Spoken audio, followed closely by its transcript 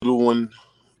little one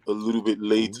a little bit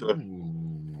later.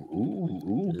 Picking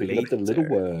up the little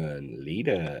one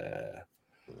later.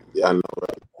 Yeah, I know,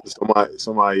 right?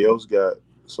 Somebody else got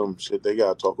some shit they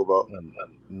gotta talk about.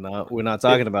 No, we're not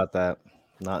talking about that.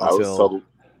 Not I was until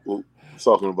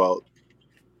talking about,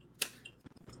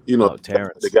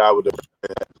 Terrence. the guy with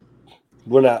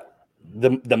We're not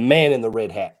the man in the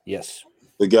red hat. Yes.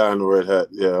 the guy in the red hat.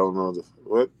 Yeah, I don't know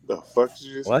what the fuck did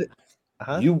you just What? say?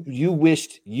 Huh?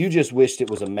 You just wished it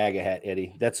was a MAGA hat,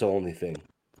 Eddie. That's the only thing.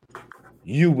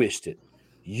 You wished it.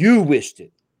 You wished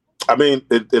it. I mean,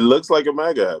 it looks like a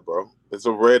MAGA hat, bro. It's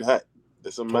a red hat.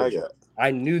 It's a MAGA hat. I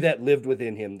knew that lived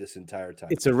within him this entire time.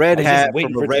 It's a red I was just hat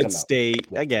waiting from a for it to red come out. state.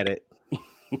 I get it.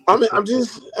 I mean,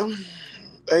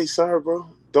 hey, sorry, bro.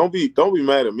 Don't be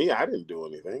mad at me. I didn't do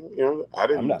anything. I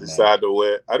didn't decide to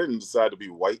wear. I didn't decide to be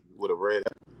white with a red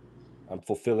hat. I'm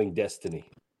fulfilling destiny.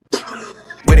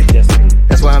 With it, Destiny.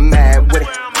 that's why I'm mad with it.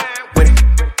 With it,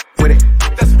 with it.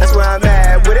 That's why I'm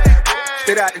mad with it.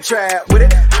 Straight out the trap with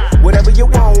it. Whatever you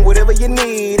want, whatever you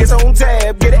need, it's on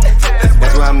tab. Get it.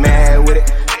 That's why I'm mad with it.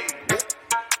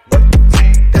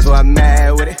 That's why I'm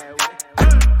mad with it.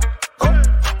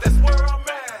 That's where I'm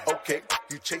at. Okay,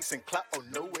 you chasing clout? Oh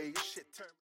no way, your shit turn.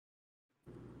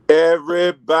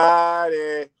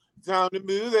 Everybody, time to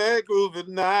move that groove at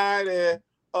night.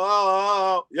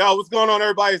 Oh, yo, what's going on,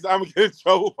 everybody? It's I'm Get in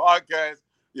Trouble podcast.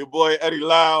 Your boy Eddie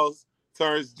Lyles,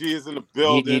 Terrence G is in the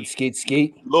building.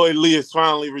 Skeet. Lloyd Lee has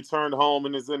finally returned home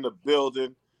and is in the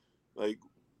building. Like,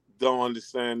 don't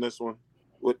understand this one.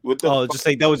 What the Just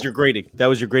say that was your grading. That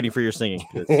was your grading for your singing.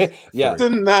 Yeah.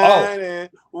 tonight?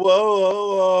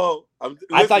 Whoa.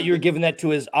 I thought you were giving that to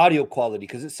his audio quality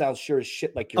because it sounds sure as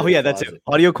shit like you're. Oh yeah, that's it.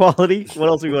 Audio quality. What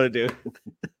else are we going to do?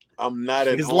 I'm not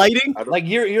at His home. lighting? Like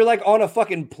you're like on a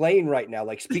fucking plane right now,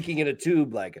 like speaking in a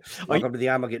tube. Like, welcome to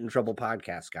the I'm Get in Trouble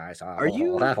podcast, guys. Are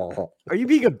you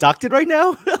being abducted right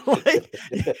now? Like,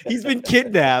 he's been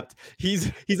kidnapped.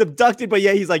 He's abducted, but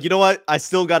yeah, he's like, you know what? I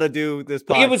still got to do this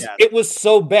podcast. It was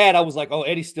so bad. I was like, oh,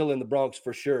 Eddie's still in the Bronx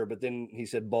for sure. But then he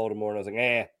said Baltimore, and I was like,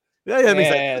 that makes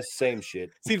sense. Same shit.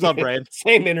 Seems on brand.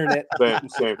 Same internet.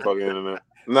 Same fucking internet.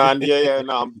 Nah, I'm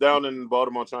down in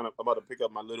Baltimore I'm about to pick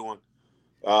up my little one.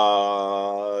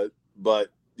 But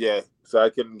yeah, so I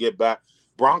couldn't get back.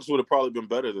 Bronx would have probably been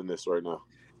better than this right now.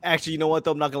 Actually, you know what though?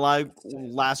 I'm not gonna lie.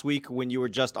 Last week when you were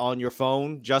just on your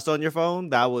phone,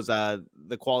 that was the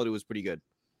quality was pretty good.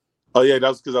 Oh yeah, that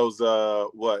was because I was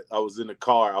I was in the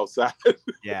car outside.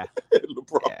 Yeah. In the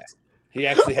Bronx. Yeah. He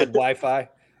actually had Wi-Fi,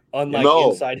 unlike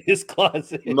inside his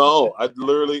closet. No, I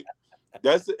literally.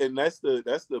 That's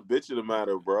the bitch of the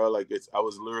matter, bro. Like I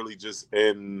was literally just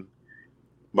in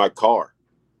my car.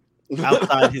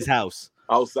 Outside his house.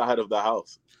 Outside of the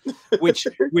house. Which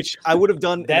I would have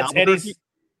done. That's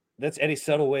Eddie's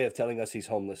subtle way of telling us he's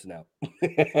homeless now.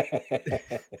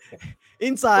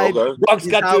 Inside, Bronx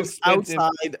got too expensive.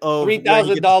 Outside of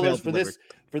 $3,000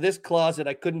 for this closet.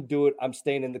 I couldn't do it. I'm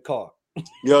staying in the car.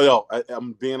 Yo,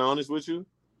 I'm being honest with you.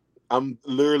 I'm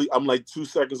like 2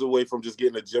 seconds away from just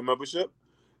getting a gym membership,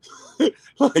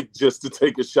 like just to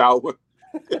take a shower.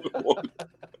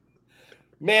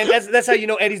 Man, that's how you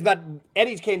know Eddie's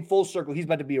came full circle. He's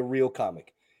about to be a real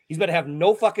comic. He's about to have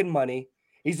no fucking money.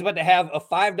 He's about to have a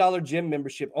 $5 gym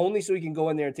membership only so he can go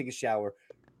in there and take a shower.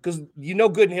 Because you know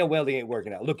good and hell well he ain't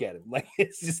working out. Look at him. Like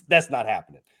that's not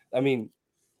happening. I mean,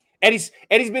 Eddie's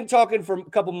been talking for a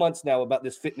couple months now about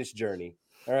this fitness journey.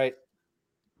 All right.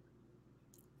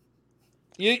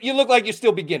 You look like you're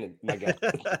still beginning, my guy.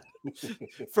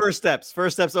 First steps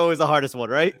always the hardest one,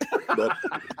 right?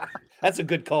 That's a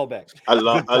good callback. I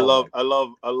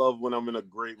love when I'm in a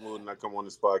great mood and I come on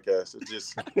this podcast. It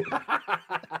just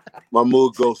my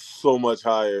mood goes so much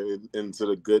higher into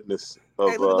the goodness of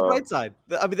hey, look at the bright side.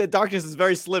 I mean, the darkness is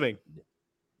very slimming.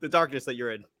 The darkness that you're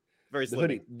in, very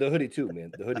slimming. The hoodie too,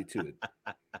 man. The hoodie too.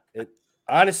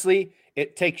 Honestly,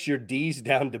 it takes your D's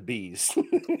down to B's.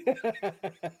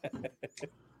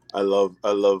 I love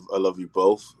you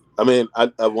both. I mean,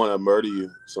 I want to murder you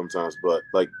sometimes, but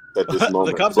like at this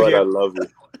moment, but I love you.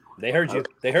 They heard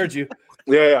you.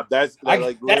 Yeah, that's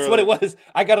that's what it was.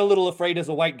 I got a little afraid as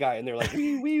a white guy, and they're like,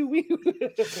 wee.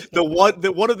 The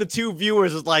one of the two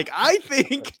viewers is like, I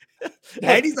think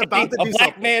Eddie's about to do a black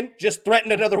something. man just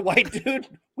threatened another white dude.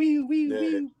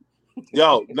 Wee.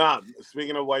 Yo,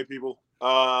 speaking of white people,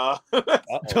 Oh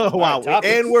wow!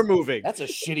 And we're moving. That's a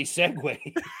shitty segue.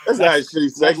 That's not a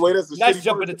shitty segue. That's a nice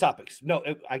jump into topics. No,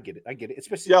 I get it.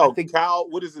 Especially, yo, Cal.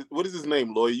 What is his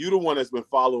name, Lloyd? You the one that's been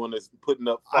following us, putting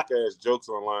up fuck ass jokes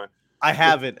online. I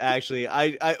haven't actually.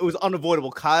 I it was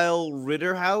unavoidable. Kyle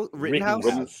Rittenhouse.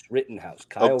 Rittenhouse.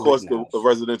 Kyle of course, Rittenhouse. The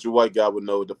residential white guy would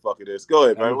know what the fuck it is. Go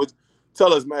ahead, man.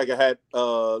 Tell us, MAGA hat,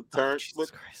 Terrence.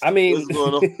 Jesus Christ. I mean, What's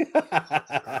going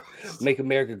on? make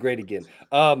America great again.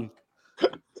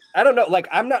 I don't know. Like,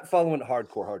 I'm not following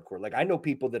hardcore. Like, I know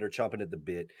people that are chomping at the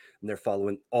bit and they're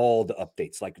following all the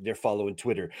updates. Like, they're following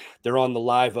Twitter. They're on the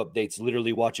live updates,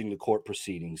 literally watching the court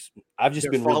proceedings. I've just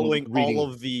been following reading all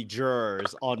of the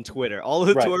jurors on Twitter. All of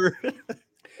the Right. Twitter.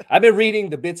 I've been reading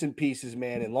the bits and pieces,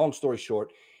 man. And long story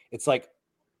short, it's like,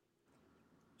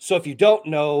 so if you don't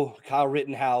know, Kyle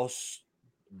Rittenhouse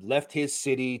left his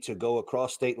city to go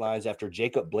across state lines after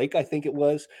Jacob Blake, I think it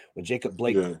was, when Jacob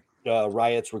Blake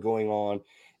riots were going on.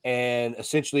 And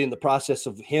essentially in the process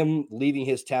of him leaving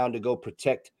his town to go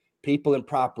protect people and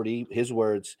property, his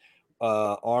words,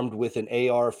 armed with an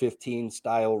AR-15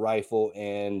 style rifle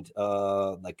and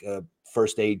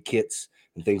first aid kits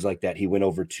and things like that, he went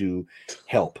over to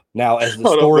help. Now, as the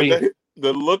story...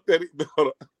 the look that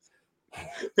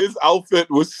his outfit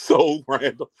was so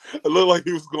random. It looked like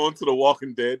he was going to The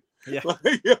Walking Dead. Yeah.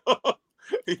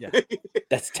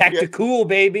 That's tactical,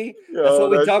 baby. That's what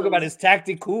we talk about, is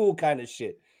tactical kind of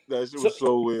shit. That shit was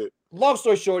so weird. Long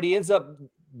story short, he ends up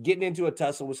getting into a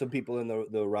tussle with some people in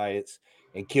the riots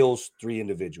and kills 3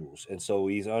 individuals. And so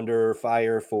he's under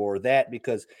fire for that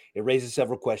because it raises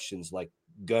several questions like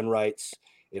gun rights.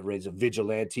 It raises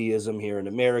vigilantism here in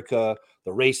America,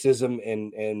 the racism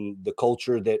and the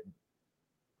culture that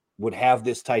would have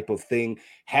this type of thing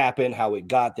happen, how it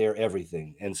got there,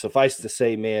 everything. And suffice to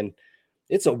say, man,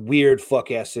 it's a weird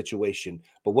fuck-ass situation.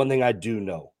 But one thing I do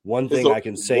know, I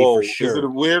can say for sure. Is it a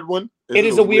weird one? It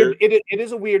is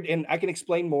a weird, and I can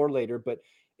explain more later, but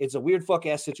it's a weird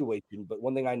fuck-ass situation. But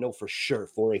one thing I know for sure,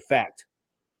 for a fact,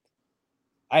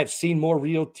 I have seen more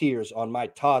real tears on my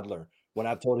toddler when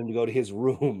I've told him to go to his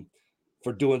room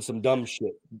for doing some dumb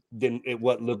shit than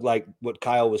what looked like what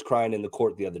Kyle was crying in the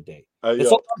court the other day.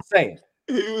 That's all I'm saying.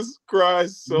 He was crying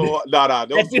so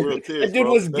those real tears. That dude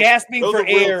was gasping for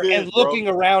air and looking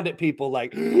around at people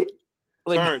like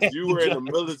Terrence, you were in the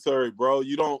military, bro.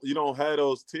 You don't have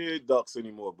those tear ducts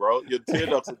anymore, bro. Your tear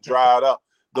ducts are dried up.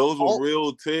 Those were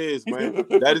real tears, man.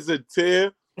 That is a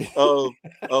tear of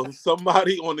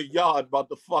somebody on the yard about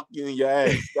to fuck you in your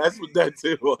ass. That's what that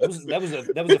tear was. That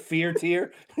was a fear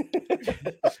tear.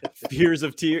 Tears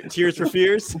for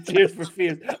fears. Tears for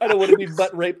fears. I don't want to be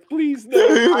butt raped. Please no.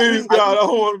 I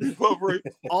don't want to be butt raped.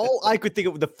 All I could think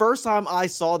of the first time I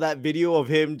saw that video of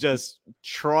him just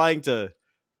trying to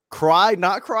cry,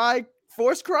 not cry,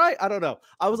 forced cry. I don't know.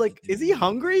 I was like, is he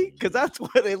hungry? Because that's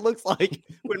what it looks like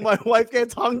when my wife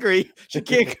gets hungry. She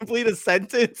can't complete a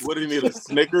sentence. What do you need? A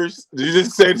Snickers? Did you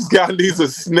just say this guy needs a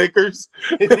Snickers?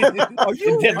 It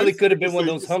definitely could have been one of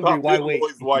those hungry. Why wait?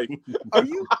 Wife. Are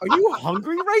you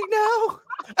hungry right now?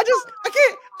 I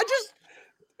can't.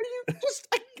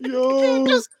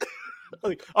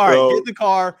 Like, all right, get in the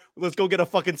car. Let's go get a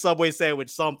fucking Subway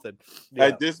sandwich, something. Yeah.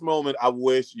 At this moment, I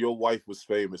wish your wife was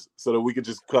famous so that we could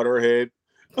just cut her head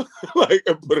and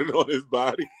put it on his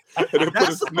body and then put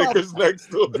a Snickers next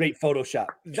to it. Great Photoshop.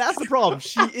 That's the problem.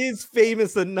 She is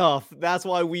famous enough. That's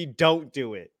why we don't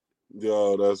do it.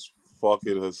 Yo, that's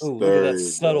fucking hysterical. Ooh, look at that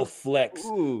subtle flex.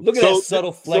 Look at that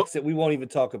subtle flex that we won't even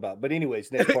talk about. But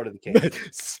anyways, next part of the case.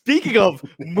 Speaking of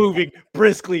moving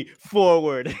briskly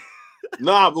forward.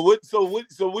 Nah, but what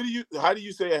do you? How do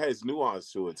you say it has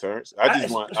nuance to it, Terrence? I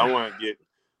want to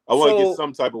get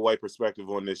some type of white perspective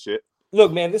on this shit.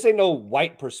 Look, man, this ain't no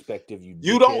white perspective.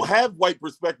 You don't have white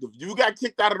perspective. You got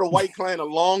kicked out of the white clan a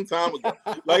long time ago.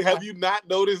 Like, have you not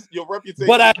noticed your reputation?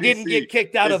 But I didn't get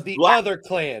kicked out of the other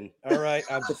clan. All right,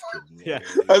 I'm just kidding. Yeah,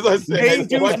 as I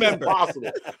said, as much as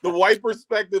possible. The white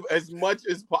perspective as much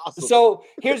as possible. So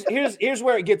here's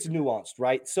where it gets nuanced,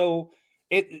 right? So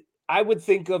I would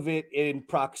think of it in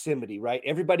proximity, right?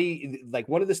 Everybody, like,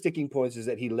 one of the sticking points is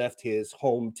that he left his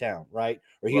hometown, right?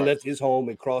 Or he left his home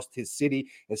and crossed his city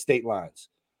and state lines.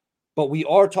 But we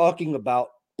are talking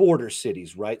about border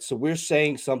cities, right? So we're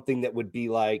saying something that would be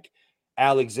like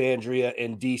Alexandria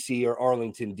in DC or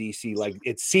Arlington, DC. Like,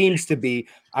 it seems to be,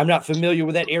 I'm not familiar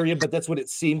with that area, but that's what it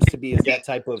seems to be, is that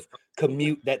type of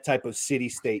commute, that type of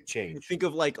city-state change. Think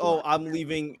of like, oh, I'm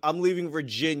leaving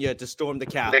Virginia to storm the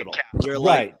Capitol. You're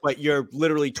like, but you're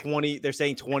literally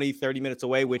 30 minutes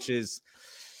away, which is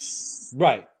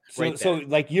right. So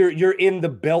like you're in the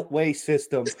beltway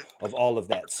system of all of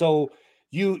that. So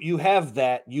you have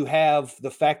that. You have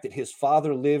the fact that his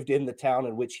father lived in the town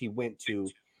in which he went to.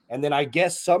 And then I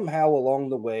guess somehow along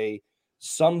the way,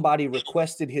 somebody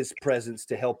requested his presence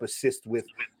to help assist with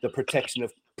the protection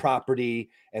of property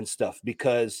and stuff,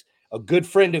 because a good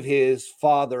friend of his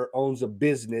father owns a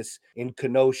business in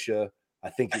Kenosha. I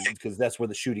think because that's where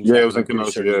the shooting. Yeah, it was in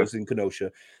Kenosha. It was in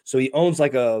Kenosha. So he owns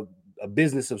like a a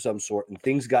business of some sort, and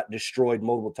things got destroyed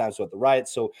multiple times throughout the riot.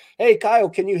 So, hey, Kyle,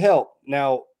 can you help?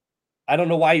 Now, I don't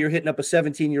know why you're hitting up a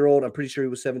 17-year-old. I'm pretty sure he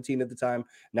was 17 at the time,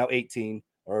 now 18,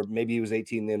 or maybe he was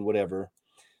 18 then, whatever.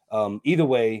 Either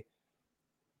way,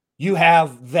 you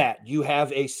have that. You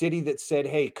have a city that said,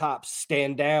 hey, cops,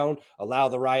 stand down, allow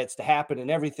the riots to happen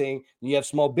and everything. And you have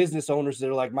small business owners that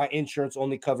are like, my insurance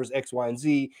only covers X, Y, and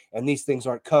Z, and these things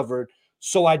aren't covered.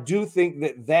 So I do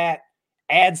think that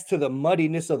adds to the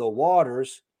muddiness of the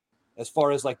waters as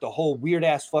far as like the whole weird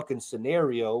ass fucking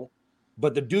scenario.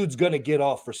 But the dude's going to get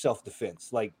off for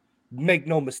self-defense. Like, make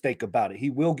no mistake about it. He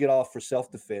will get off for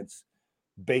self-defense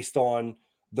based on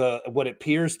what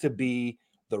appears to be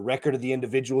the record of the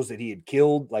individuals that he had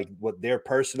killed, like what their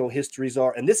personal histories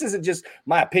are. And this isn't just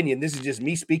my opinion. This is just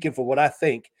me speaking for what I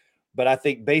think. But I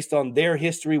think based on their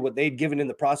history, what they'd given in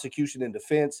the prosecution and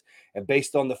defense, and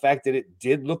based on the fact that it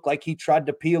did look like he tried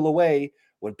to peel away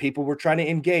when people were trying to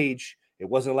engage, it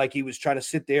wasn't like he was trying to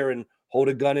sit there and hold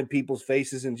a gun in people's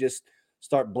faces and just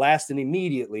start blasting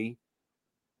immediately.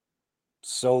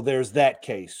 So there's that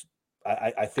case.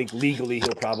 I think legally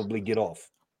he'll probably get off.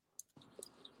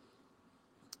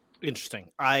 Interesting.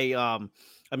 I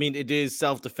mean, it is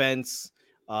self-defense.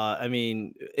 I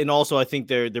mean, and also I think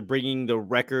they're bringing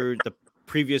the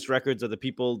previous records of the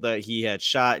people that he had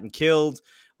shot and killed,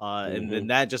 and then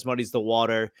that just muddies the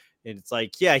water. And it's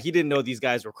like, yeah, he didn't know these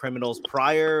guys were criminals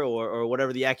prior or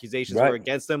whatever the accusations were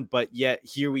against them, but yet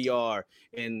here we are,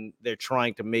 and they're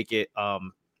trying to make it a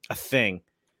thing.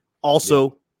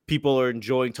 Also, people are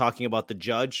enjoying talking about the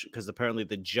judge because apparently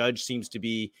the judge seems to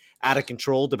be out of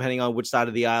control depending on which side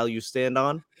of the aisle you stand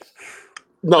on.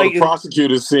 No, the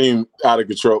prosecutors seem out of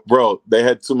control, bro. They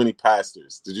had too many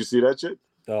pastors. Did you see that shit?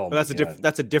 Oh, that's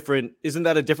a different. Isn't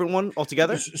that a different one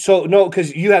altogether? So no,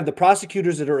 because you have the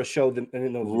prosecutors that are a show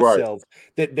themselves.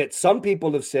 That some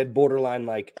people have said borderline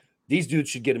like these dudes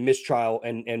should get a mistrial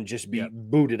and just be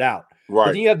booted out. Right.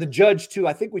 But then you have the judge too.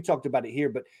 I think we talked about it here,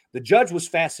 but the judge was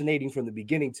fascinating from the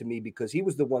beginning to me because he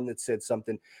was the one that said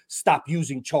something. Stop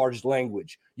using charged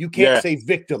language. You can't say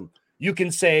victim. You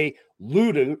can say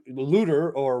looter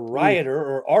or rioter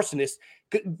or arsonist.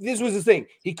 This was the thing.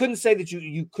 He couldn't say that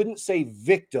you couldn't say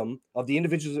victim of the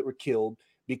individuals that were killed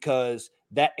because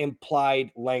that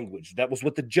implied language. That was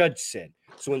what the judge said.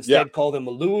 So instead, call them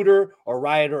a looter or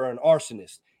rioter or an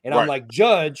arsonist. And I'm like,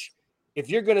 Judge, if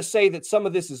you're going to say that some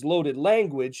of this is loaded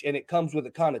language and it comes with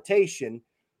a connotation,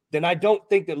 then I don't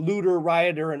think that looter,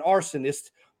 rioter, and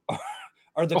arsonist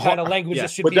are the kind of language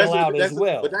that should be allowed as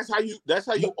well. But that's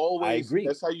how you always. I agree.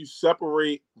 That's how you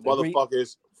separate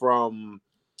motherfuckers from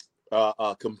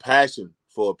compassion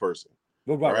for a person.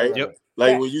 Right? Yep.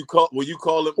 Like when you call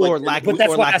it or like, lack, but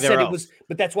that's why I said it was.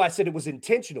 But that's why I said it was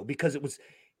intentional because it was.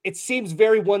 It seems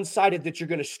very one-sided that you're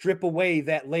going to strip away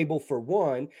that label for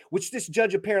one, which this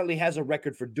judge apparently has a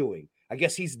record for doing. I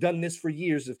guess he's done this for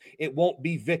years. It won't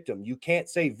be victim. You can't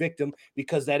say victim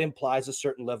because that implies a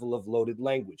certain level of loaded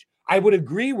language. I would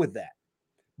agree with that.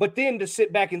 But then to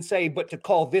sit back and say, but to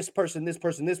call this person,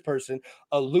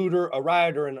 a looter, a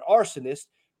rioter, and an arsonist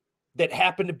that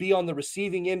happened to be on the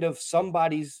receiving end of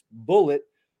somebody's bullet,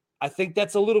 I think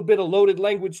that's a little bit of loaded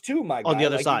language too, my guy. On the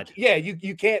other side.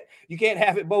 You can't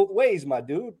have it both ways, my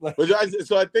dude.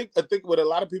 So I think what a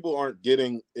lot of people aren't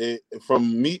getting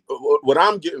from me, what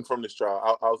I'm getting from this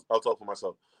trial, I'll talk for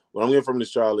myself. What I'm getting from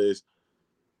this trial is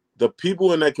the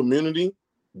people in that community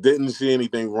didn't see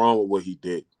anything wrong with what he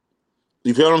did.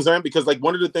 You feel what I'm saying? Because like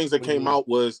one of the things that came out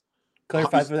was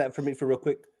clarify for that for me for real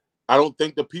quick. I don't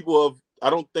think the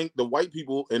white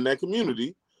people in that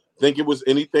community think it was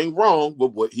anything wrong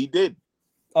with what he did.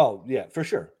 Oh yeah, for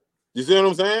sure. You see what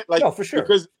I'm saying? Like, no, for sure.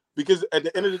 Because at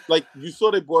the end of like you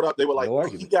saw they brought up, they were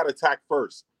like, he got attacked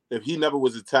first. If he never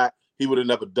was attacked, he would have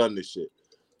never done this shit.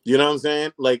 You know what I'm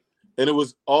saying? Like, and it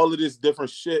was all of this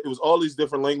different shit. It was all these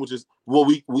different languages. Well,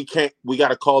 we got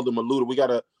to call them a looter. We got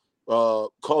to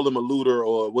call them a looter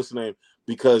or what's the name?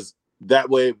 Because that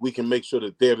way we can make sure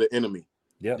that they're the enemy.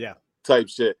 Yeah. Type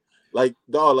shit. Like,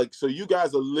 dog, like, so you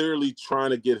guys are literally trying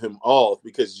to get him off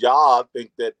because y'all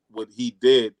think that what he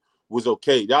did was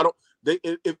okay. Y'all don't,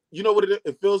 if you know what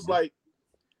it feels like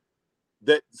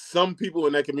that some people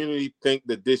in that community think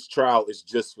that this trial is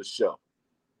just for show.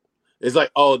 It's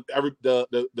like, oh,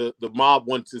 the mob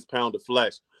wants his pound of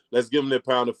flesh. Let's give them their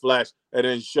pound of flesh and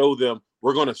then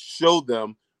we're going to show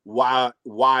them why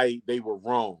they were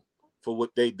wrong for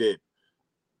what they did.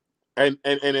 And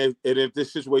if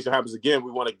this situation happens again,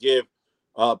 we want to give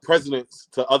precedents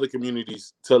to other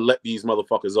communities to let these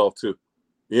motherfuckers off too.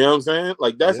 You know what I'm saying?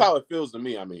 Like that's how it feels to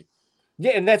me. I mean,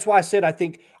 yeah, and that's why I said I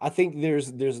think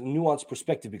there's nuanced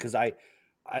perspective because I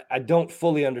I don't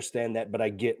fully understand that, but I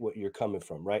get what you're coming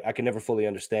from, right? I can never fully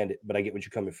understand it, but I get what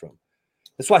you're coming from.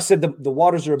 That's why I said the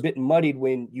waters are a bit muddied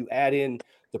when you add in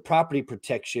the property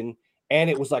protection, and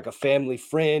it was like a family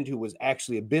friend who was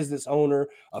actually a business owner.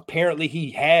 Apparently, he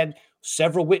had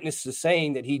several witnesses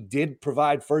saying that he did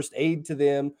provide first aid to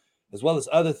them, as well as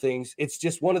other things. It's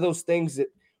just one of those things that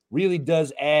really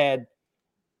does add.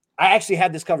 I actually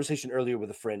had this conversation earlier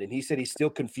with a friend, and he said he's still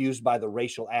confused by the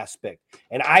racial aspect.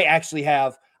 And I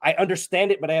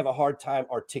understand it, but I have a hard time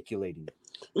articulating it.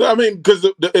 I mean, because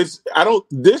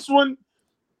this one,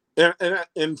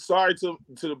 and sorry to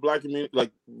the black community,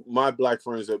 like my black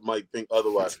friends that might think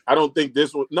otherwise. I don't think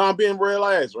this one, no, I'm being real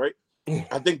ass, right?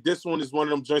 I think this one is one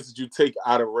of them joints that you take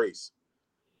out of race,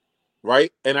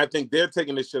 right? And I think they're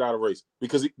taking this shit out of race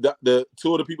because the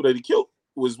two of the people that he killed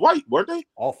was white, weren't they?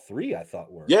 All three, I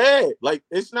thought, were. Yeah, like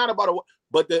it's not about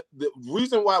but the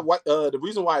reason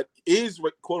why it is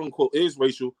quote unquote is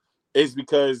racial is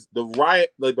because the riot,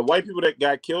 like the white people that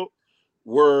got killed,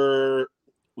 were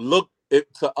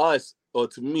to us or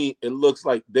to me, it looks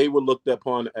like they were looked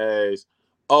upon as,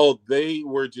 oh, they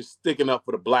were just sticking up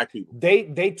for the black people.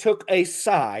 They took a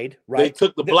side, right? They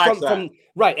took the black side,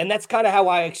 right, and that's kind of how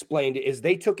I explained it. Is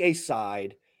they took a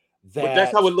side. But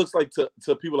that's how it looks like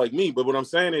to people like me. But what I'm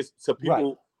saying is to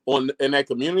people in that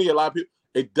community, a lot of people,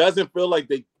 it doesn't feel like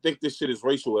they think this shit is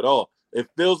racial at all. It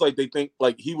feels like they think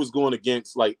like he was going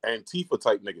against like Antifa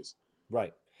type niggas.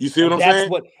 Right. You see what I'm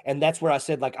saying? And that's where I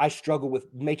said, like, I struggle with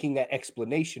making that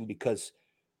explanation because,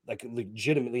 like,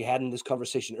 legitimately having this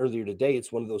conversation earlier today,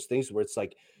 it's one of those things where it's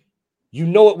like, you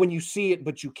know it when you see it,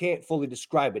 but you can't fully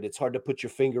describe it. It's hard to put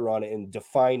your finger on it and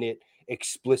define it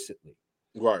explicitly.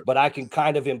 Right. But I can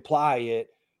kind of imply it.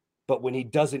 But when he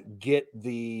doesn't get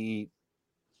the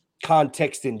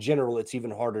context in general, it's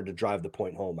even harder to drive the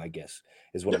point home, I guess,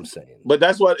 is what I'm saying. But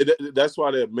that's why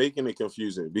they're making it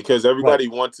confusing, because everybody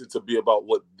wants it to be about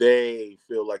what they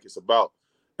feel like it's about.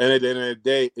 And at the end of the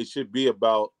day, it should be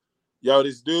about, yo,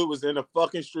 this dude was in the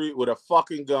fucking street with a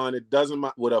fucking gun. It doesn't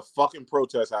matter, with a fucking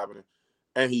protest happening.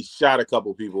 And he shot a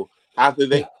couple people after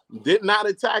they did not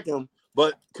attack him,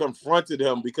 but confronted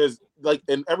him because, like,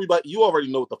 and everybody, you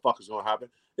already know what the fuck is going to happen.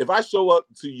 If I show up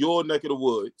to your neck of the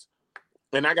woods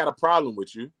and I got a problem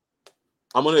with you,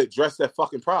 I'm going to address that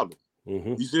fucking problem.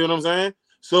 Mm-hmm. You see what I'm saying?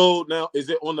 So now, is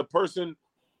it on the person,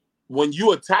 when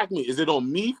you attack me, is it on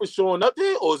me for showing up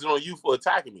there, or is it on you for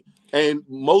attacking me? And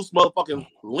most motherfucking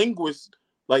linguists,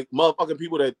 like motherfucking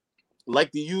people that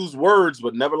like to use words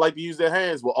but never like to use their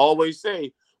hands, will always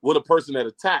say, well, the person that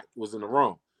attacked was in the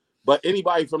wrong. But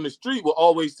anybody from the street will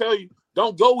always tell you,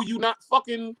 don't go where you not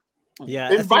fucking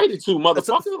invited to,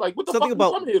 motherfucker. Like, what the fuck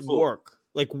about come here for? Work.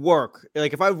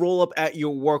 Like, if I roll up at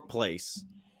your workplace,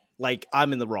 like,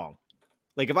 I'm in the wrong.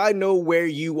 Like, if I know where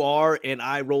you are and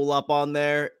I roll up on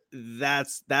there,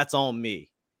 that's on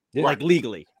me. Yeah. Like,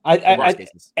 legally.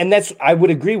 And that's, I would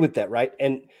agree with that, right?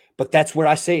 But that's where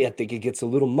I say I think it gets a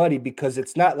little muddy, because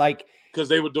it's not like, because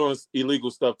they were doing illegal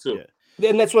stuff too. Yeah.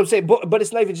 And that's what I'm saying. But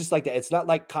it's not even just like that. It's not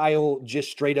like Kyle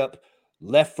just straight up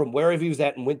left from wherever he was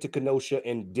at and went to Kenosha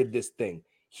and did this thing.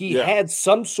 He had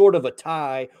some sort of a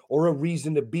tie or a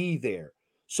reason to be there.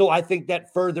 So I think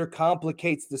that further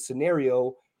complicates the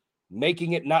scenario,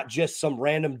 making it not just some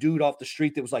random dude off the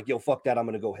street that was like, yo, fuck that, I'm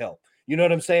going to go help. You know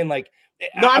what I'm saying? Like,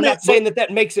 no, I'm not saying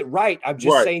that makes it right. I'm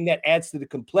just saying that adds to the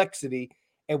complexity.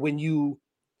 And when you,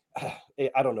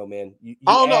 I don't know, man.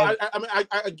 I don't know.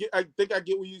 I think I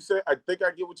get what you said. I think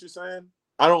I get what you're saying.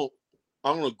 I don't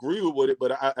agree with it,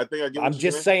 but I think I get what I'm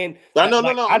just saying. No,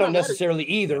 I don't necessarily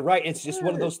either, right? It's just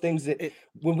one of those things that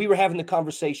when we were having the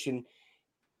conversation,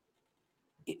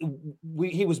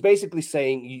 he was basically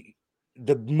saying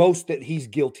the most that he's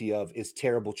guilty of is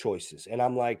terrible choices. And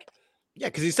I'm like, yeah,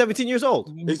 because he's 17 years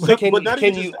old. But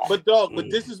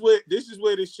this is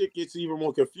where this shit gets even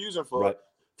more confusing for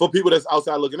people that's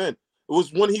outside looking in. It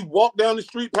was when he walked down the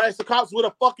street past the cops with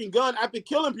a fucking gun after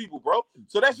killing people, bro.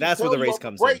 So that's where the race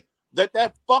comes in.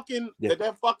 That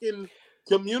fucking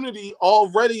community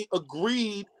already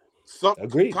agreed,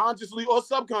 consciously or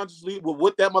subconsciously, with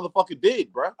what that motherfucker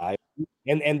did, bro.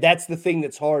 And that's the thing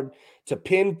that's hard to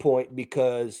pinpoint,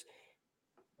 because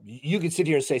you can sit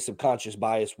here and say subconscious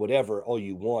bias, whatever, all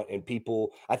you want. And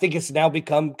people, I think it's now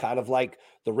become kind of like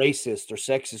the racist or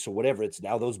sexist or whatever. It's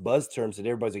now those buzz terms that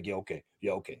everybody's like,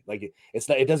 yeah, okay. Like it's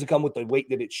not, it doesn't come with the weight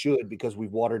that it should, because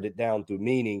we've watered it down through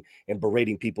meaning and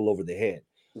berating people over the head.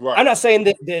 Right. I'm not saying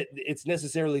that it's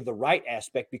necessarily the right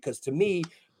aspect, because to me,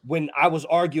 when I was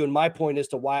arguing my point as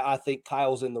to why I think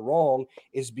Kyle's in the wrong,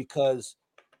 is because,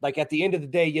 like, at the end of the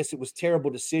day, yes, it was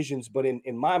terrible decisions, but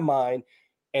in my mind,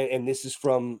 and this is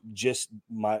from just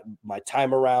my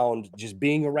time around, just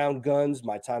being around guns,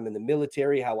 my time in the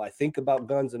military, how I think about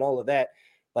guns and all of that.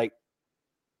 Like,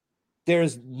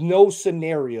 there's no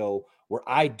scenario where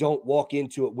I don't walk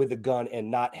into it with a gun and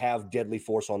not have deadly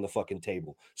force on the fucking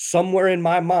table. Somewhere in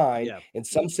my mind, in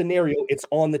some scenario, it's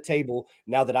on the table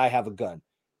now that I have a gun.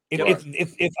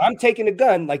 If I'm taking a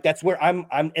gun, like, that's where I'm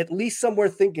at least somewhere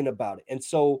thinking about it. And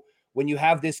so when you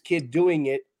have this kid doing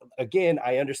it, again,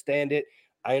 I understand it.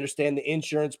 I understand the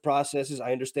insurance processes.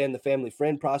 I understand the family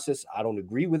friend process. I don't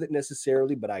agree with it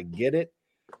necessarily, but I get it.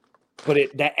 But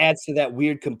that adds to that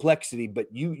weird complexity. But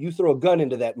you throw a gun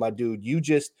into that, my dude. You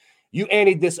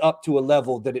anteed this up to a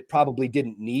level that it probably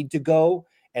didn't need to go.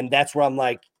 And that's where I'm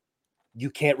like, you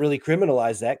can't really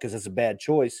criminalize that because it's a bad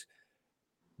choice.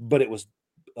 But it was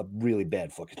a really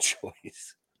bad fucking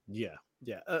choice. Yeah.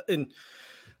 And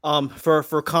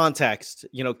for context,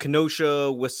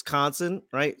 Kenosha, Wisconsin,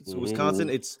 right? So Wisconsin,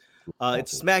 it's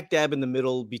smack dab in the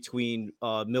middle between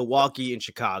Milwaukee and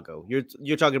Chicago.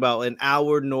 You're talking about an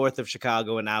hour north of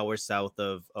Chicago, an hour south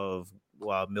of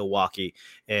Milwaukee,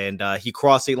 and he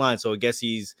crossed state line, so I guess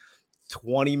he's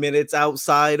 20 minutes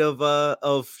outside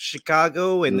of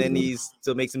Chicago, and then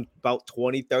so it makes him about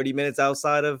 20-30 minutes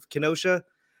outside of Kenosha.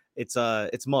 It's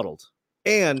muddled.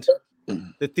 And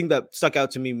the thing that stuck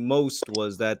out to me most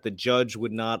was that the judge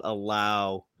would not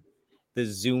allow the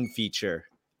zoom feature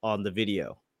on the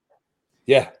video.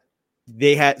 Yeah.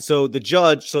 They had, so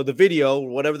the video,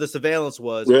 whatever the surveillance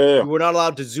was, you were not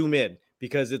allowed to zoom in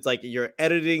because it's like you're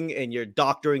editing and you're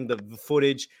doctoring the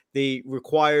footage. They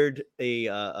required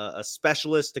a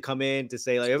specialist to come in to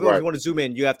say, like, if you want to zoom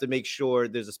in, you have to make sure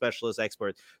there's a specialist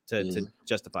expert to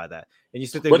justify that. And you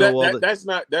sit there and go, that's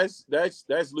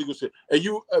legal shit. And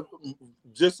you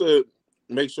just to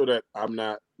make sure that I'm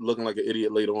not looking like an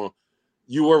idiot later on,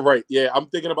 you were right. Yeah, I'm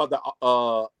thinking about the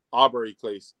Aubrey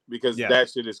case because that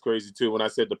shit is crazy too. When I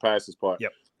said the passes part,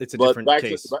 it's a different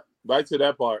case. Back to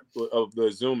that part of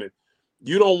the zooming,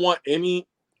 you don't want any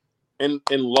in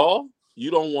law. You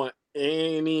don't want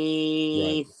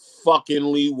any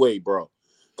fucking leeway, bro.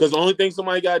 Because the only thing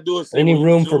somebody got to do is say any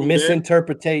room for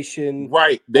misinterpretation.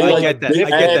 Right. They I get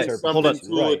that. Hold on.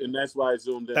 And that's why I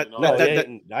zoomed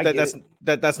in.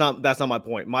 That's not my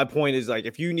point. My point is, like,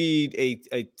 if you need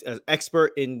an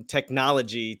expert in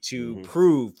technology to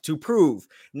prove,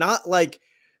 not like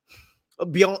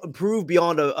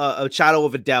beyond a shadow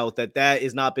of a doubt that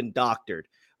has not been doctored.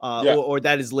 Or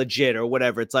that is legit or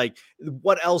whatever. It's like,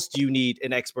 what else do you need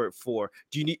an expert for?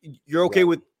 You're okay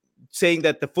with saying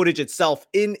that the footage itself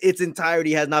in its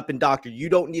entirety has not been doctored? You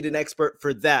don't need an expert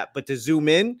for that, but to zoom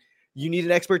in, you need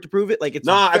an expert to prove it. Like, it's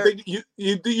I think you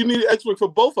need an expert for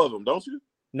both of them, don't you?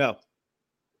 No.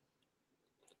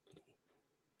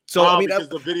 So I mean, because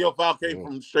the video file came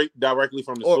from directly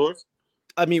from the source.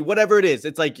 I mean, whatever it is,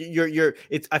 it's like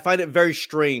I find it very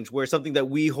strange where something that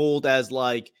we hold as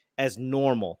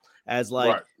normal, as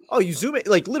like, oh, you zoom in,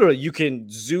 like, literally you can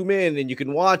zoom in and you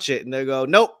can watch it, and they go,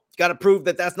 nope, got to prove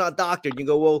that that's not doctored. You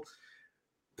go, well,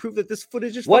 prove that this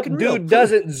footage is what fucking dude real.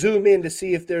 Doesn't zoom in to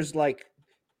see if there's like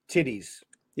titties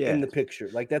in the picture.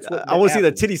 Like, that's what I want to see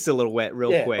the titty silhouette real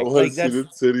quick. I want to see the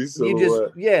titty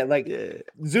silhouette.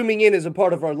 Zooming in is a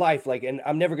part of our life. Like, and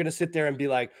I'm never gonna sit there and be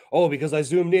like, oh, because I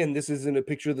zoomed in, this isn't a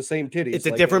picture of the same titties. It's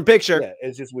a different picture. Yeah,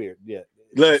 it's just weird. Yeah.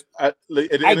 I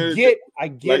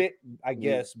get it, I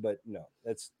guess, but no,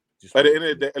 that's just at the end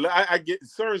of the day. I get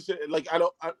certain shit. Like,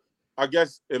 I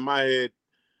guess in my head,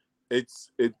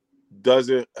 it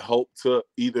doesn't help to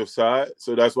either side.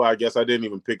 So that's why I guess I didn't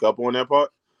even pick up on that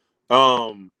part.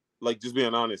 Like, just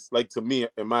being honest, like, to me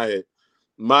in my head,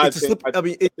 it's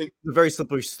a very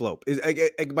slippery slope.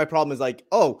 My problem is, like,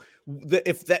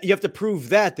 if you have to prove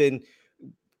that, then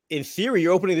in theory,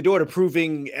 you're opening the door to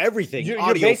proving everything.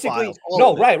 You're basically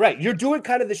right. You're doing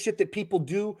kind of the shit that people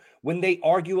do when they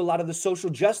argue a lot of the social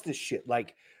justice shit.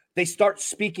 Like, they start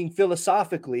speaking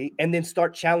philosophically and then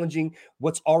start challenging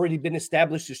what's already been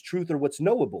established as truth or what's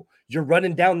knowable. You're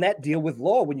running down that deal with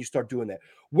law when you start doing that.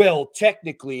 Well,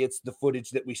 technically, it's the footage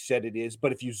that we said it is,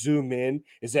 but if you zoom in,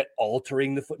 is that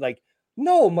altering the foot? Like,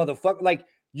 no, motherfucker. Like,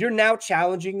 you're now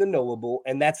challenging the knowable,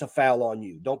 and that's a foul on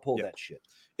you. Don't pull that shit.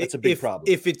 That's a big problem.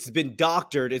 If it's been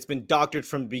doctored, it's been doctored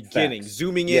from the beginning. Facts.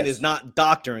 Zooming in is not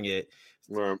doctoring it.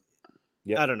 Right.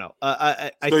 I don't know.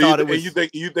 I thought it was.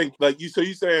 You think like you. So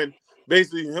you saying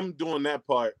basically him doing that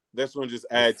part? That's going to just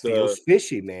add to. It feels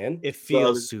fishy, man. It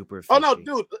feels super fishy. Oh no,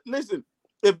 dude! Listen,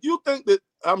 if you think that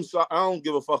I'm sorry, I don't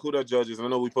give a fuck who that judge is. And I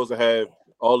know we're supposed to have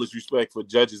all this respect for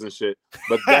judges and shit,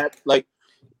 but that like.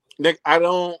 Nick, I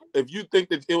don't. If you think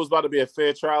that it was about to be a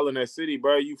fair trial in that city,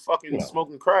 bro, you fucking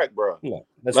smoking crack, bro. No,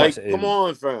 that's like, come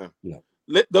on, fam. No.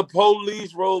 Let the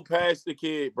police roll past the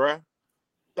kid, bruh.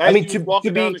 I mean, As he was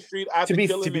walking down the street after to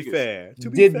killing be niggas. fair,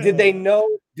 Did they know?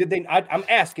 Did they? I'm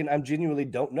asking. I'm genuinely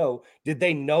don't know. Did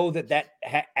they know that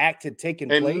act had taken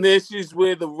place? And this is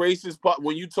where the racist part.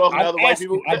 When you talking to I'm other white asking,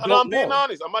 people, I and don't I'm being know.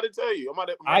 honest. I'm about to tell you.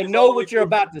 I know what you're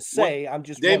about to say. I'm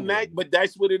just wondering. But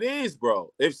that's what it is,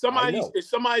 bro. If know.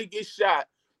 somebody gets shot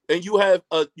and you have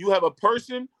a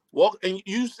person walk and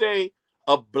you say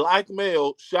a black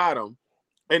male shot him,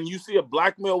 and you see a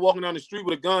black male walking down the street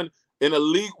with a gun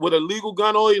with a legal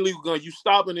gun or illegal gun, you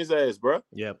stopping his ass, bro.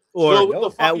 Yep. Or so what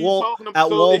the fuck at, are you talking about? at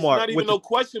so Walmart, it's not even no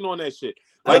question on that shit.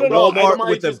 Like no,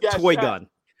 Walmart with a toy gun.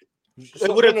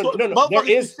 So, no. There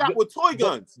is shot with toy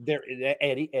guns.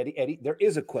 Eddie. There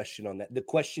is a question on that. The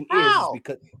question How? is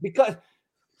because.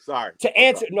 Sorry. To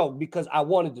answer, no, because I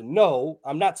wanted to know.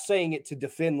 I'm not saying it to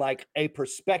defend like a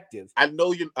perspective. I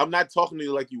know you. I'm not talking to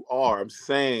you like you are. I'm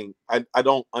saying I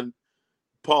don't.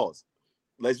 Pause.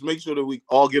 Let's make sure that we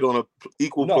all get on a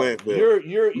equal playing field.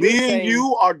 You're Me saying, and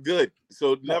you are good.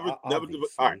 So never. All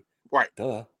right.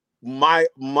 Duh. My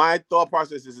thought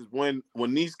process is when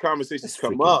these conversations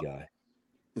come up.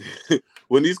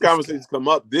 When these conversations come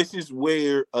up, this is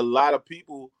where a lot of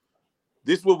people.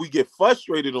 This is what we get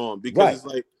frustrated on because it's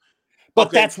like. But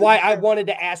okay, that's why I wanted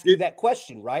to ask you that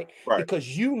question, right? Because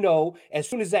as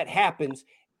soon as that happens,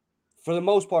 for the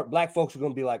most part, black folks are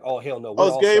going to be like, "Oh hell no,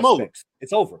 we're all game suspects.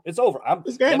 Over. It's over.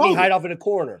 Let me hide off in a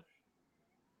corner."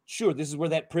 Sure, this is where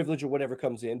that privilege or whatever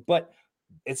comes in, but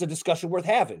it's a discussion worth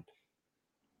having.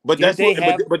 But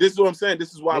but this is what I'm saying.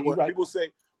 This is why people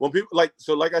say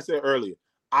like I said earlier,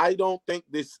 I don't think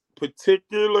this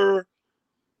particular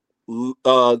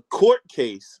court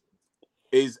case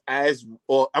is I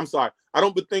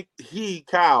don't think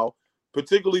Kyle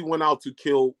particularly went out to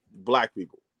kill black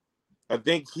people. I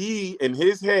think he in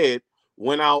his head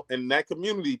went out and that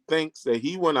community thinks that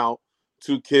he went out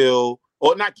to protect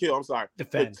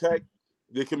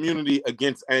the community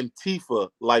against Antifa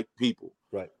like people,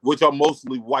 which are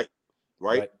mostly white,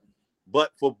 right?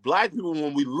 But for black people,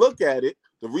 when we look at it,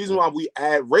 the reason why we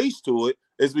add race to it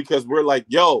is because we're like,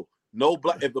 yo, no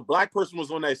black. If the black person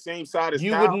was on that same side as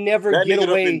you Kyle, would never get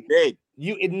away. Dead.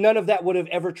 None of that would have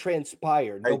ever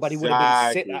transpired. Nobody would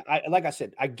have been sent. Like I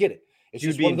said, I get it. It's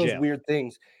just one of those weird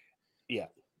things. Yeah.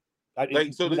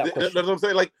 That's what I'm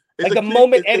saying. Like the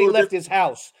moment Eddie left his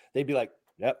house, they'd be like,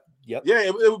 "Yep." Yeah,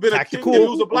 it would have been tactical. If it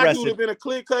was a black dude, it would have been a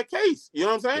clear-cut case. You know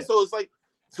what I'm saying? Yeah. So it's like,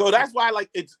 that's why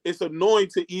it's annoying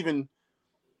to even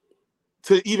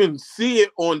see it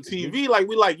on TV. Like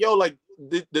we like, yo, like.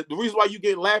 The reason why you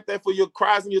get laughed at for your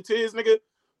cries and your tears, nigga,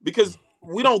 because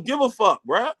we don't give a fuck,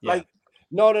 bro. Yeah. Like,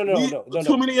 no.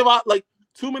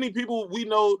 Too many people we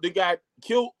know that got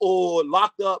killed or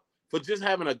locked up for just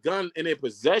having a gun in their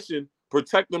possession,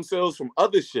 protect themselves from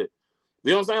other shit.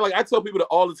 You know what I'm saying? Like I tell people that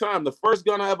all the time. The first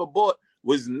gun I ever bought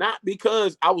was not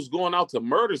because I was going out to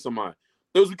murder somebody.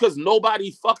 It was because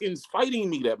nobody fucking's fighting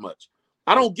me that much.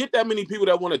 I don't get that many people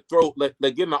that want to throw, like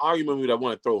get in an argument with me that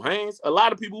want to throw hands. A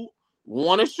lot of people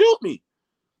want to shoot me,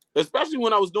 especially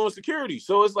when I was doing security.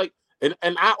 So it's like, and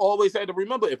I always had to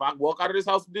remember, if I walk out of this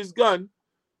house with this gun,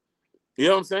 you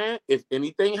know what I'm saying? If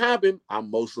anything happened,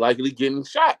 I'm most likely getting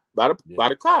shot by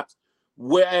the cops.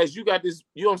 Whereas you got this,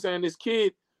 you know what I'm saying, this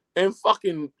kid and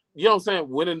fucking, you know what I'm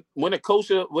saying, winning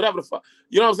kosher, whatever the fuck,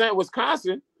 you know what I'm saying,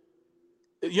 Wisconsin,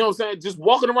 you know what I'm saying, just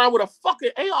walking around with a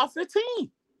fucking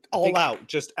AR-15.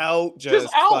 Just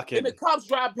fucking. And the cops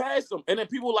drive past them, and then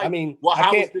people like,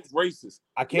 how is this racist?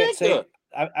 I can't say.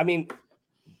 I mean,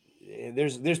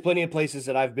 there's plenty of places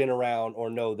that I've been around or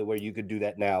know that where you could do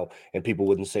that now, and people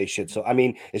wouldn't say shit. So I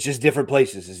mean, it's just different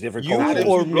places. It's different cultures.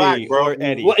 Or me, or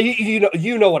Eddie. Well,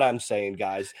 you know what I'm saying,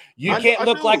 guys. You can't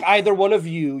look like either one of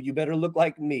you. You better look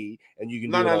like me, and you can.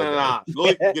 No.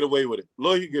 Lloyd can get away with it.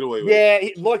 Lloyd can get away with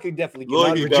it. Yeah, Lloyd could definitely get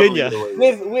away with it. Virginia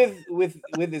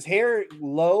with his hair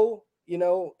low,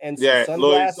 and some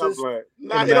sunglasses.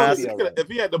 If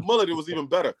he had the mullet, it was even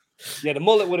better. Yeah, the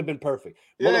mullet would have been perfect.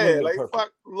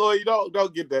 Fuck, Lloyd,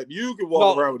 don't get that. You can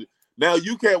walk around with it. Now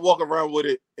you can't walk around with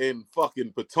it in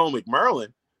fucking Potomac,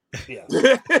 Maryland. Yeah,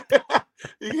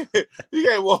 you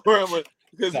can't walk around with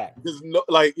because But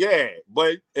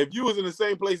if you was in the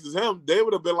same place as him, they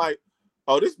would have been like,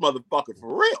 "Oh, this motherfucker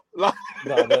for real." No.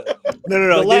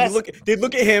 They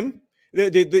look at him.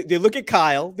 They look at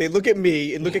Kyle. They look at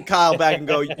me and look at Kyle back and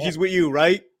go, "He's with you,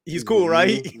 right? He's cool,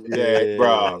 right?" Yeah,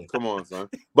 bro. Come on, son.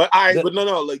 But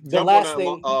no. Like jump on that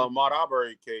Ahmaud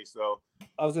Arbery case, though.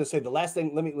 I was gonna say the last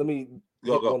thing. Let me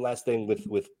go. One last thing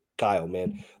with Kyle,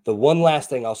 man. The one last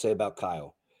thing I'll say about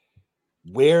Kyle.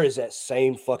 Where is that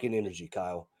same fucking energy,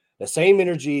 Kyle? The same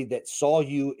energy that saw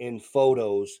you in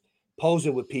photos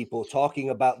posing with people, talking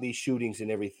about these shootings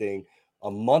and everything.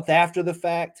 A month after the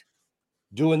fact,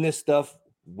 doing this stuff.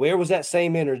 Where was that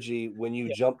same energy when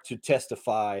you jumped to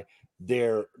testify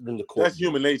there in the court? That's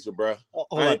human nature, bro.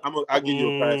 I'll give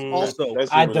you a pass. Also,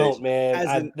 that's I human don't,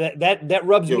 nature. man. That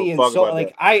rubs Give a me in. fuck So about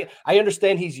like I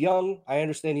understand he's young. I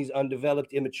understand he's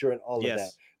undeveloped, immature, and all of that.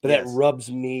 But that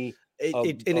rubs me.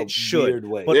 It should. Weird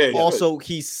way. But Yeah, also,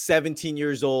 he's 17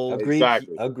 years old. Agreed.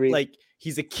 Exactly. Agreed. Like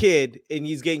he's a kid, and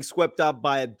he's getting swept up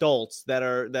by adults that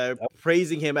are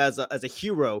praising him as a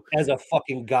hero, as a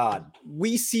fucking god.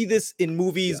 We see this in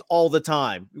movies all the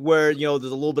time, where there's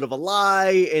a little bit of a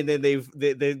lie, and then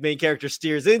the main character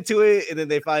steers into it, and then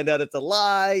they find out it's a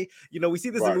lie. We see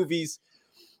this in movies.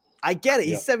 I get it.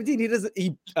 He's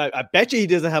 17. I bet you he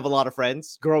doesn't have a lot of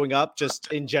friends growing up,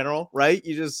 just in general, right?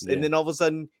 And then all of a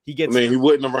sudden he gets. I mean, he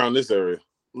wasn't around this area.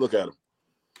 Look at him.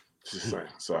 Just saying.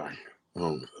 Sorry.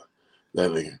 That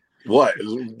nigga. What,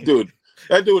 dude?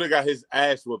 That dude that got his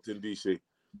ass whooped in DC,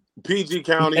 PG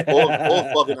County, or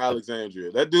fucking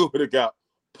Alexandria. That dude would have got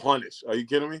punished. Are you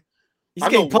kidding me? He's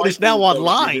getting punished now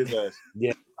online.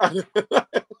 Yeah.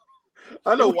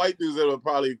 I know white dudes that would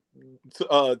probably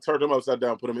turn him upside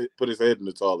down, put his head in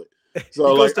the toilet.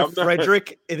 So he goes to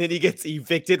Frederick, and then he gets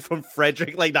evicted from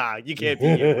Frederick. Like, nah, you can't be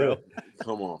here, bro.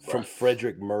 Come on, bro. From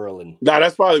Frederick, Maryland. Nah,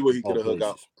 that's probably where he could have hooked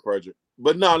out Frederick.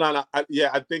 But no. I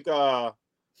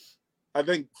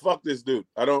think fuck this dude.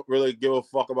 I don't really give a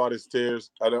fuck about his tears.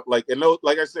 I don't like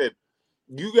I said,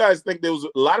 you guys think a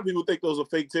lot of people think those are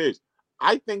fake tears.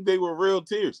 I think they were real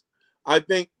tears. I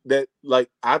think that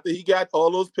after he got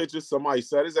all those pictures, somebody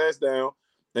sat his ass down,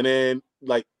 and then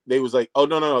they was like, "Oh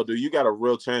no, dude, you got a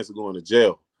real chance of going to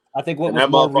jail." I think what was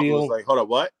more real was like, "Hold up,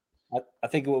 what?" I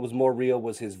think what was more real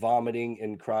was his vomiting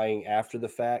and crying after the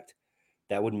fact.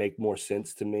 That would make more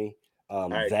sense to me.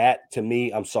 That to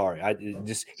me, I'm sorry.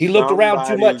 He looked around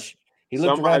too much.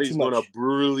 Somebody's gonna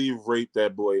brutally rape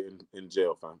that boy in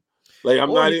jail, fam.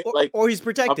 Like or he's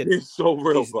protected. I'm being so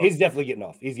real. He's definitely getting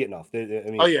off. He's getting off. I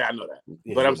mean, oh yeah, I know that.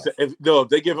 But I'm saying, if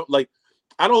they give him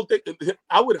I don't think.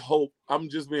 I would hope. I'm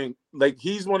just being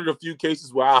he's one of the few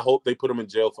cases where I hope they put him in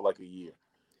jail for a year,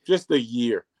 just a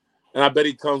year, and I bet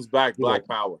he comes back Black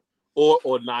Power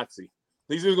or Nazi.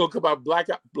 He's either gonna come out Black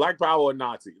Power or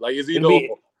Nazi. Is he?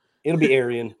 It'll be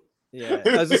Aryan. Yeah,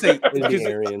 I was gonna say,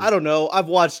 I don't know. I've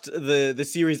watched the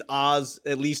series Oz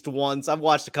at least once. I've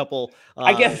watched a couple.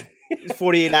 I guess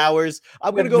 48 hours.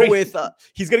 I'm gonna go with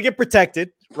he's gonna get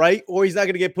protected, right? Or he's not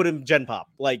gonna get put in Gen Pop.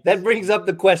 That brings up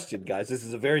the question, guys. This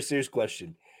is a very serious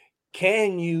question.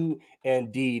 Can you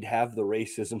indeed have the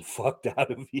racism fucked out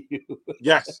of you?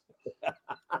 Yes.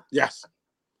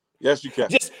 Yes, you can.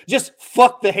 Just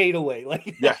fuck the hate away.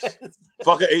 Yes.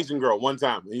 Fuck an Asian girl one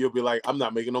time, and you'll be like, I'm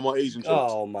not making no more Asian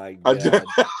jokes. Oh my god.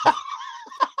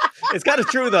 It's kind of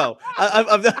true though.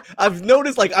 I've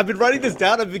noticed I've been writing this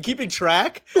down. I've been keeping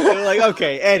track. And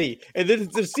okay, Eddie, and then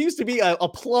there seems to be a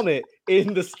plummet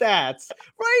in the stats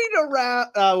right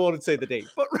around. I won't say the date,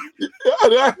 but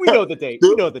we know the date.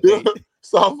 We know the date.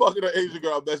 Stop fucking an Asian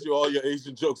girl. I bet you all your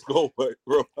Asian jokes go away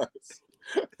real fast.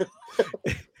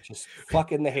 Just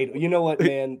fucking the hate. You know what,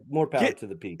 man? More power to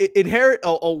the people. Inherit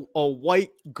a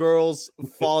white girl's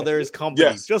father's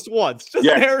company just once. Just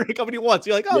inherit a company once.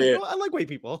 You're like, I like white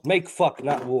people. Make fuck,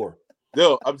 not war.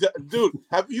 Dude,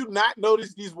 have you not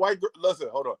noticed these white girls? Listen,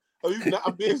 hold on.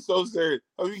 I'm being so serious.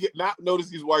 Have you not noticed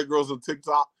these white girls on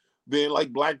TikTok being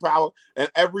Black Power? And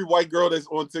every white girl that's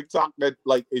on TikTok that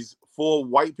is for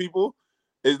white people,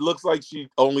 it looks like she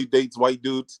only dates white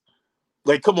dudes.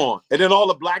 Come on. And then all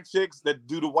the black chicks that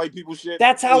do the white people shit.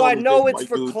 That's how I know it's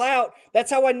for clout.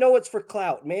 That's how I know it's for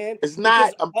clout, man. It's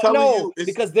not. I'm telling you. It's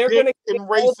because they're going to get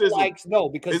all the racism. likes. No,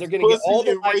 because they're going to get all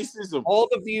the likes, racism. all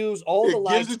the views, all the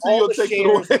likes, all the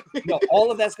shares.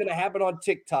 All of that's going to happen on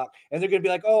TikTok. And they're going to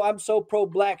be like, oh, I'm so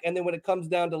pro-black. And then when it comes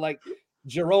down to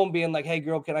Jerome being like, hey,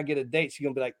 girl, can I get a date? She's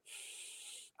going to be like,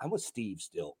 I'm with Steve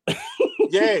still.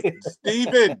 Yeah,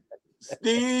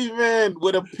 Steven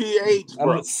with a PH,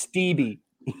 bro. I'm with Stevie.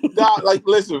 Nah,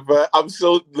 listen, bro. When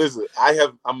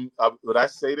I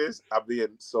say this, I'm being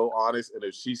so honest. And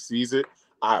if she sees it,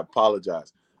 I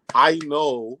apologize. I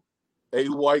know I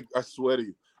swear to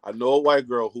you, I know a white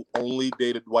girl who only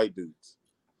dated white dudes.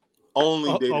 We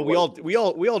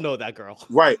all know that girl.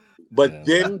 Right. But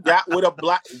then got with a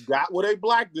black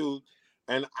dude,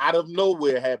 and out of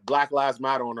nowhere had Black Lives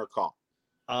Matter on her car.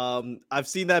 I've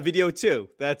seen that video too.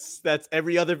 That's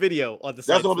every other video on the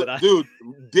site. Dude,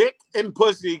 dick and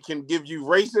pussy can give you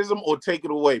racism or take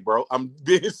it away, bro. I'm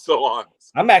being so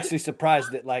honest. I'm actually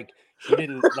surprised that she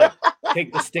didn't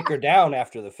take the sticker down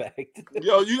after the fact.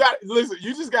 Yo, you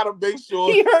just gotta make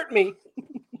sure he hurt me.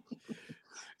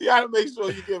 You gotta make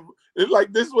sure you give. It's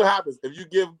like this is what happens if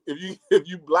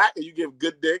you black and you give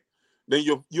good dick, then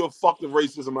you'll fuck the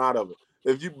racism out of it.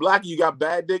 If you black and you got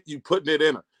bad dick, you putting it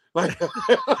in her. Like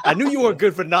I knew you weren't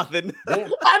good for nothing. Yeah.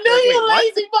 I knew you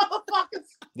lazy motherfuckers.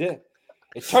 Yeah.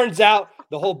 It turns out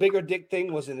the whole bigger dick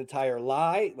thing was an entire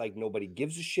lie. Like nobody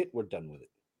gives a shit. We're done with it.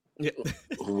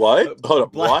 What? Hold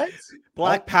up. What?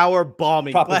 Black power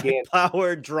bombing. Propaganda. Black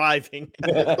power driving.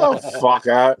 Oh fuck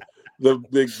out. The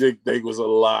big dick thing was a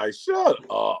lie. Shut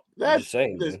up. I'm That's just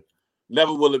saying, man.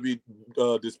 never will it be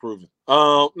disproven.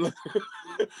 Yeah,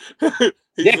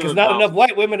 because not enough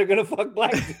white women are gonna fuck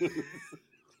black dudes.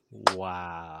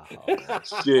 Wow.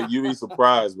 Shit, you be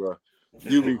surprised, bro.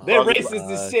 You be They're fucking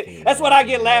racist as shit. That's what I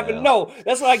get laughing. No,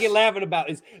 that's what I get laughing about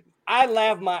is I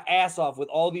laugh my ass off with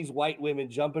all these white women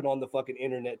jumping on the fucking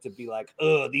internet to be like,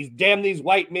 these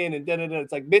white men and da-da-da.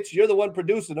 It's like, bitch, you're the one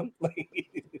producing them.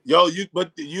 Yo, you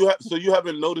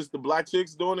haven't noticed the black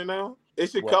chicks doing it now?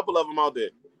 It's a What? couple of them out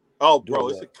there. Oh, bro,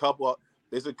 Doing it's a couple.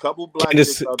 There's a couple black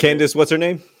chicks out Candace, what's her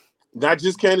name? there. Not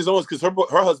just Candace Owens, because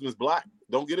her husband's black.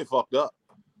 Don't get it fucked up.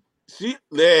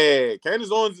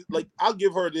 Candace Owens, like, I'll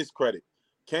give her this credit.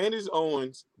 Candace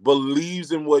Owens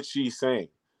believes in what she's saying.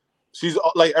 She's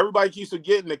like, everybody keeps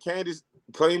forgetting that Candace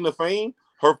claimed the fame.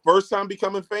 Her first time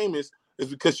becoming famous is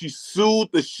because she sued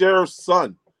the sheriff's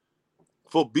son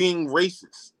for being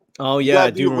racist. Oh You yeah, I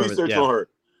gotta do do remember. research Yeah. on her.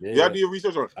 Yeah, You gotta do your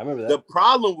research on her. I remember that. The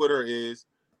problem with her is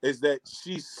that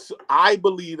I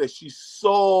believe that she's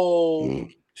so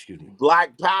Excuse me.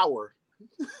 black power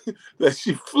that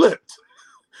she flipped.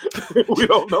 We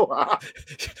don't know how.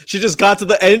 She just got to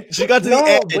the end. She got to the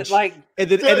edge, but like, and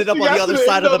then ended up She on got the to other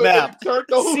side of the end and map.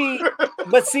 turned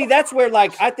over. see, that's where,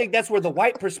 like, I think that's where the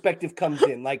white perspective comes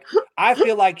in. Like, I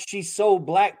feel like she's so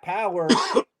black power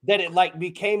that it like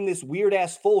became this weird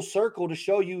ass full circle to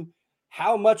show you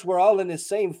how much we're all in the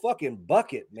same fucking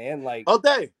bucket, man. Like,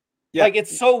 Okay. Yeah. like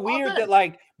it's so weird Okay. that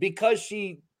like because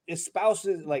she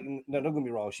espouses, like, no, don't get me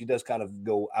wrong, she does kind of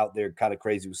go out there kind of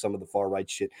crazy with some of the far right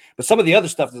shit, but some of the other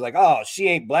stuff is like, oh, she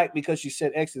ain't black because she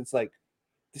said X. It's like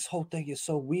this whole thing is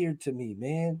so weird to me,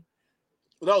 man.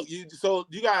 No, you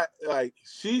got, like,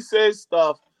 she says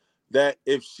stuff that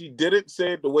if she didn't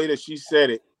say it the way that she said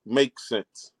it makes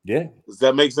sense. Yeah, Does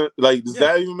that make sense? Like, does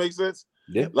that even make sense?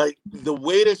 yeah. Like, the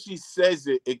way that she says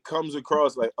it, it comes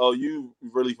across like, oh, you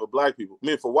really for black people, I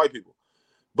mean for white people.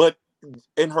 But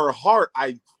in her heart,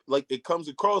 it comes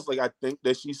across like I think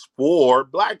that she's for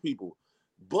black people.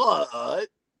 But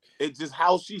it just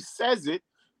how she says it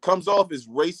comes off as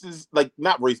racist, like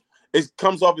not racist. It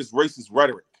comes off as racist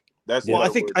rhetoric. That's Well, what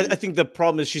I think the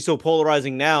problem is she's so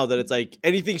polarizing now that it's like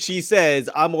anything she says,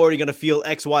 I'm already gonna feel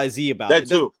XYZ about that it.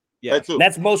 too. Yeah. That too.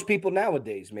 That's most people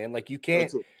nowadays, man. Like you That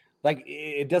can't, too. like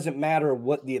it doesn't matter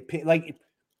what the opinion. Like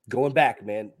going back,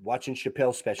 man, watching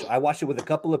Chappelle's special, I watched it with a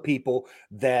couple of people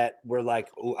that were like,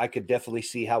 oh, I could definitely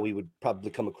see how we would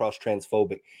probably come across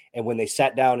transphobic. And when they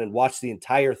sat down and watched the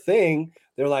entire thing,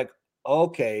 they're like,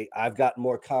 okay, I've got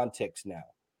more context now.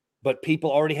 But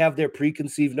people already have their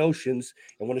preconceived notions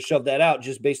and want to shove that out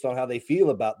just based on how they feel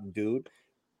about the dude.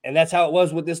 And that's how it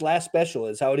was with this last special.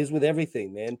 It's how it is with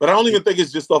everything, man. But I don't even think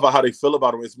it's just off of how they feel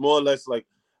about him. It's more or less like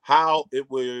how it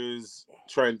was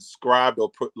transcribed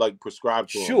or prescribed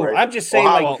to him. Sure, Right? I'm just saying,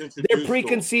 like their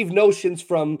preconceived notions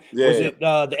from was it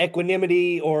the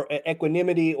equanimity or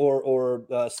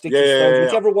stick to stones,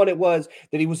 whichever one it was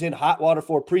that he was in hot water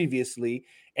for previously.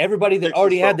 Everybody that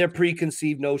already had their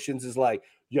preconceived notions is like,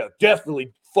 yeah,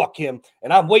 definitely fuck him,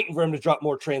 and I'm waiting for him to drop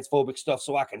more transphobic stuff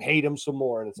so I can hate him some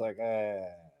more. And it's like,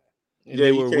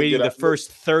 they were waiting the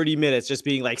first 30 minutes, just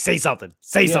being like, say something,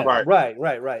 say something.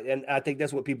 Right. And I think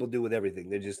that's what people do with everything.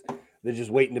 They're just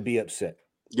waiting to be upset.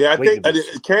 Yeah, I think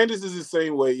Candace is the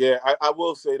same way. Yeah, I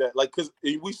will say that. Like, because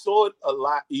we saw it a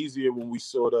lot easier when we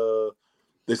saw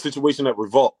the situation at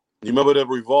Revolt. You remember the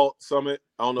Revolt Summit?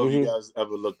 I don't know if you guys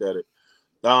ever looked at it.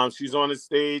 She's on the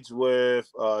stage with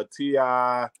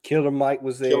T.I. Killer Mike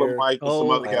was there. Killer Mike and some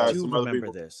other guys, some other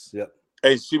people. This. Yep.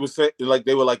 And she was saying, like,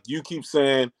 they were like, you keep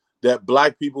saying that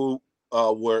black people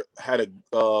were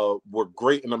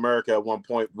great in America at one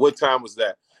point. What time was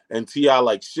that? And T.I.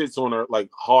 like shits on her like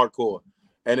hardcore.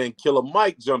 And then Killer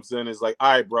Mike jumps in and is like,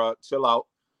 all right, bro, chill out.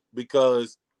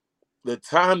 Because the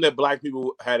time that black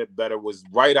people had it better was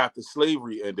right after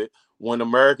slavery ended, when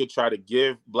America tried to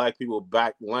give black people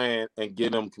back land and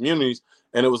give them communities.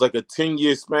 And it was like a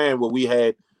 10-year span where we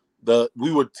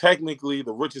were technically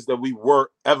the richest that we were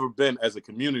ever been as a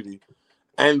community.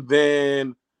 And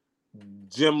then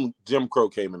Jim Crow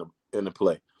came into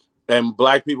play. And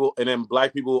black people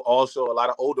also, a lot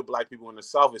of older black people in the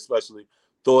South especially,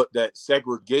 thought that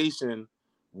segregation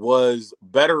was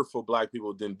better for black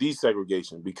people than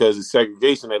desegregation, because the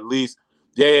segregation, at least,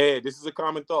 this is a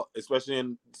common thought, especially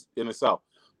in the South,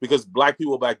 because black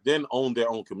people back then owned their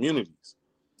own communities.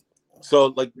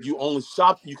 So like you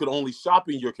could only shop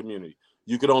in your community.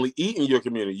 You could only eat in your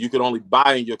community. You could only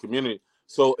buy in your community.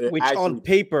 So which on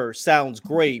paper sounds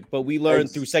great, but we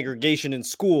learned through segregation in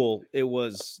school, it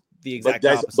was the exact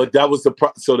opposite. But that was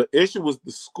so the issue was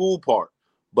the school part,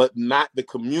 but not the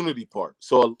community part.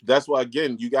 So that's why,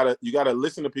 again, you gotta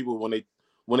listen to people when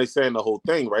they saying the whole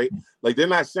thing, right? Like, they're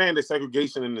not saying that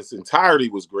segregation in its entirety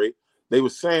was great. They were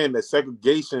saying that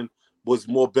segregation was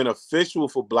more beneficial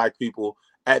for black people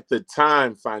at the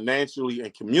time, financially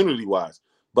and community wise,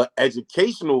 but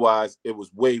educational wise, it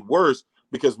was way worse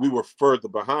because we were further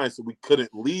behind, so we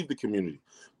couldn't leave the community.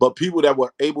 But people that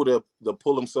were able to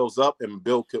pull themselves up and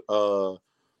build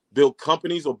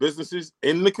companies or businesses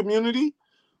in the community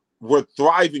were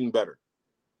thriving better.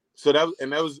 So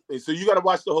so you got to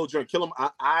watch the whole journey. Kill 'em.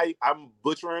 I'm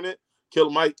butchering it. Killer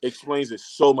Mike explains it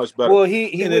so much better. Well,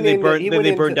 they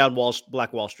burned down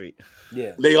Black Wall Street.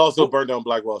 Yeah, they also burned down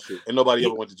Black Wall Street, and nobody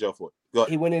ever went to jail for it. Go ahead.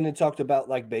 He went in and talked about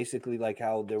basically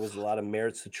how there was a lot of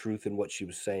merits to truth in what she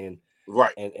was saying,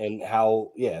 right? And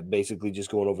how basically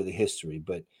just going over the history.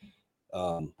 But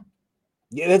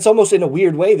that's almost in a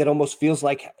weird way that almost feels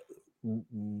like,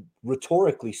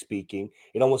 rhetorically speaking,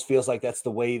 it almost feels like that's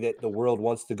the way that the world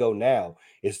wants to go now,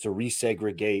 is to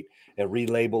resegregate and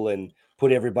relabel and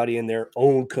put everybody in their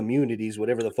own communities,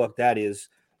 whatever the fuck that is,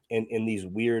 in these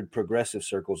weird progressive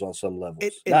circles on some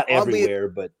levels. Not everywhere,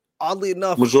 but oddly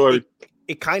enough, majority.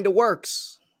 It kind of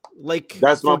works. Like,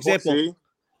 that's for my example. point.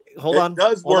 It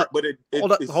does work, but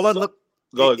hold on. Look,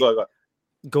 go.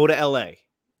 Go to LA.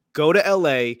 Go to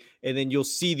LA, and then you'll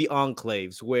see the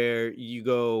enclaves where you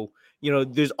go.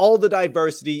 There's all the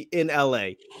diversity in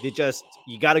LA.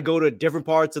 You got to go to different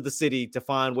parts of the city to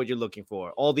find what you're looking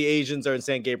for. All the Asians are in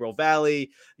San Gabriel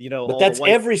Valley, but that's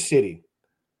every city.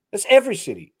 That's every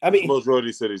city. I mean,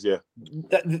 majority cities, yeah.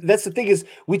 That's the thing, is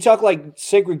we talk like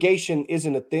segregation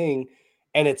isn't a thing,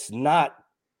 and it's not,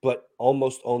 but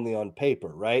almost only on paper,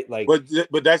 right? Like,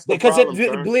 but that's the because problem,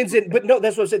 it blends in. But no,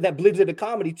 that's what I said. That blends into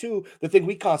comedy too. The thing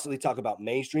we constantly talk about,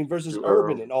 mainstream versus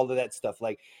urban, and all of that stuff.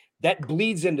 Like, that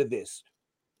bleeds into this.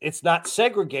 It's not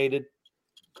segregated,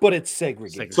 but it's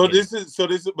segregated. But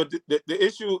the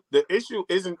issue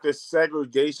isn't the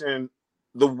segregation.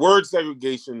 The word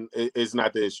segregation is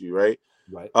not the issue, right?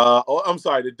 Right. I'm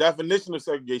sorry. The definition of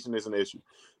segregation is an issue.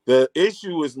 The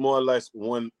issue is more or less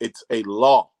when it's a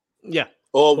law. Yeah.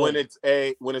 Or when it's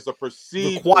a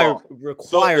perceived requirement.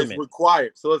 So it's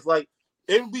required. So it's like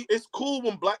it's cool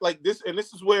when black, like this, and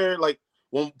this is where, like,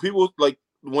 when people, like,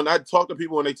 when I talk to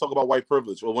people and they talk about white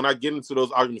privilege, or when I get into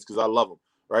those arguments, because I love them,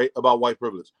 right, about white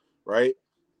privilege, right?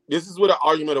 This is where the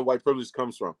argument of white privilege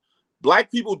comes from.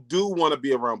 Black people do want to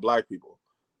be around black people.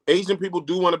 Asian people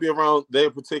do want to be around their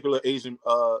particular Asian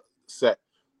set.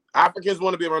 Africans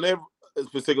want to be around their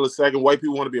particular set, and white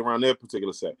people want to be around their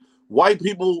particular set. White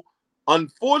people,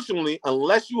 unfortunately,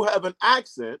 unless you have an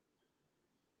accent,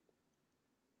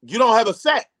 you don't have a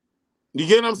set. You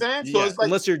get what I'm saying? So it's like,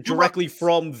 unless you're directly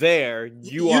from there,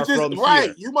 you are just, from right.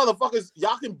 here. You motherfuckers,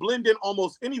 y'all can blend in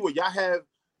almost anywhere. Y'all have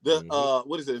the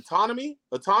what is it? Autonomy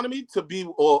to be,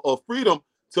 or freedom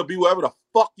to be wherever the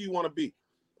fuck you want to be.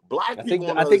 Black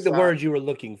people. I think the word you were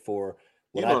looking for,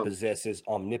 what I possess, is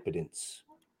omnipotence.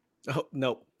 Oh,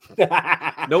 nope.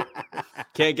 Nope.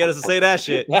 Can't get us to say that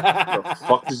shit. The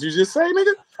fuck did you just say,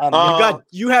 nigga?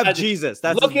 You have Jesus.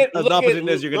 That's as opposite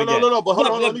as you're gonna get. No. But hold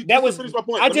on. Let me finish my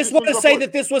point. I just want to say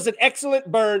that this was an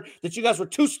excellent burn that you guys were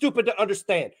too stupid to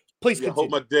understand. Please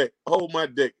continue. Hold my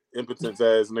dick, impotence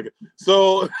ass nigga.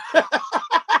 So,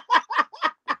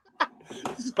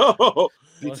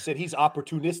 you said he's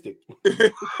opportunistic.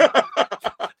 The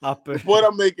point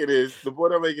I'm making is,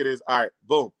 all right,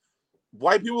 boom.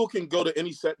 White people can go to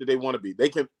any set that they want to be.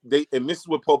 And this is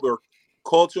where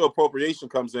cultural appropriation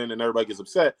comes in, and everybody gets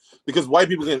upset, because white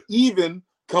people can even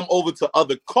come over to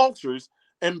other cultures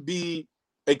and be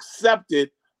accepted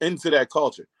into that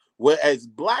culture. Whereas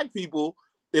black people,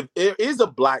 if there is a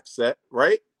black set,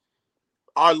 right,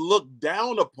 are looked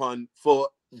down upon for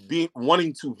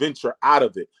wanting to venture out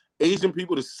of it. Asian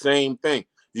people, the same thing.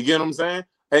 You get what I'm saying?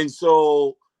 And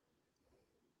so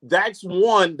that's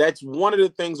one of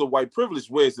the things of white privilege,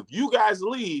 whereas if you guys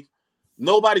leave,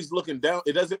 nobody's looking down.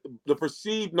 The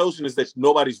perceived notion is that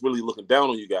nobody's really looking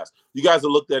down on you guys. You guys are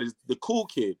looked at as the cool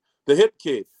kid, the hip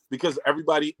kid, because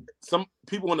some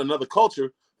people in another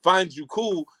culture find you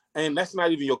cool, and that's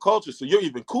not even your culture. So you're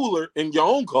even cooler in your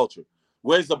own culture.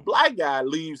 Whereas a black guy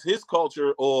leaves his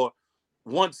culture or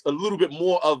wants a little bit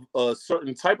more of a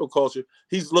certain type of culture,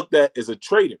 he's looked at as a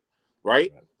traitor,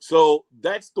 right? So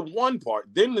that's the one part.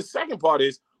 Then the second part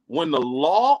is when the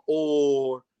law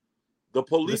or the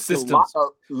police can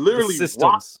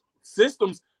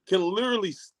systems can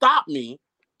literally stop me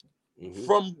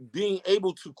from being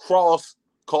able to cross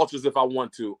cultures if I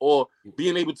want to, or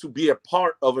being able to be a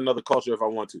part of another culture if I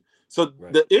want to. So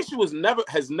the issue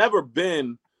has never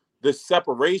been the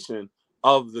separation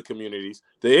of the communities.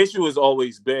 The issue has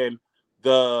always been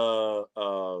the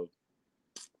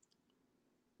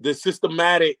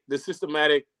systematic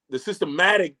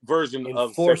version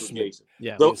of segregation.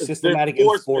 Yeah, the systematic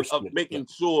enforcement of making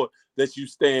sure that you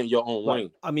stay in your own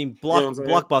lane. I mean,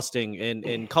 blockbusting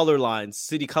and color lines,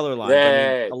 city color lines. Yeah,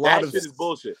 I mean, a lot of shit is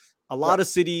bullshit. A lot of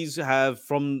cities have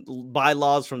from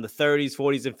bylaws from the 30s,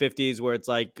 40s, and 50s where it's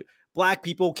like black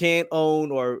people can't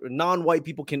own or non-white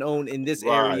people can own in this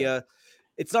area.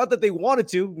 It's not that they wanted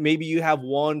to. Maybe you have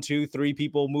 1, 2, 3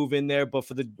 people move in there, but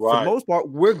for the most part,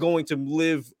 we're going to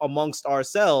live amongst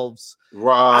ourselves.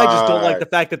 Right. I just don't like the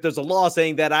fact that there's a law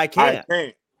saying that I can't. Yeah.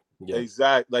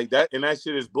 Exactly. Like that, and that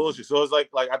shit is bullshit. So it's like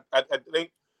I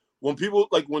think when people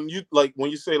when you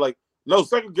say no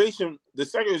segregation, the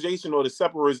segregation or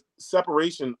the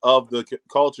separation of the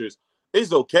cultures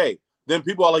is okay. Then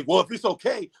people are like, well, if it's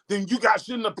okay, then you guys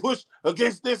shouldn't have pushed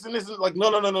against this and this. And like,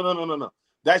 no.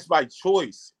 That's by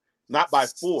choice, not by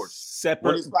force. Separate,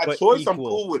 when it's by choice, equal. I'm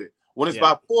cool with it. When it's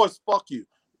by force, fuck you.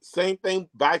 Same thing,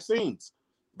 vaccines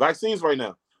right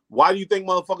now. Why do you think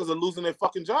motherfuckers are losing their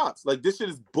fucking jobs? Like, this shit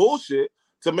is bullshit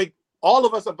to make all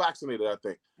of us are vaccinated, I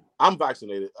think. I'm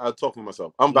vaccinated. I'll talk for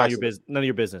myself. I'm vaccinated. None of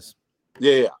your business.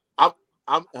 Yeah. I'm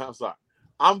sorry.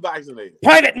 I'm vaccinated.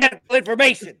 Private medical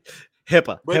information.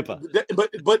 HIPAA.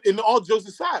 But in all jokes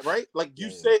aside, right? Like you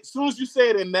said, as soon as you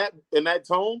say it in that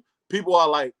tone, people are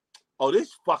like, oh,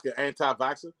 this fucking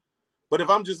anti-vaxxer. But if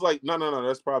I'm just like, no,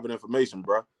 that's private information,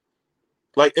 bro.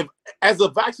 Like, if as a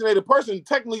vaccinated person,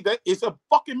 technically that is a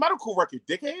fucking medical record,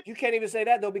 dickhead. You can't even say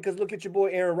that though, because look at your boy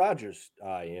Aaron Rodgers.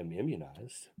 I am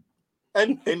immunized.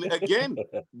 And again,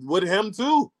 with him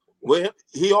too. With him,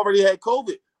 he already had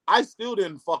COVID. I still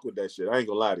didn't fuck with that shit. I ain't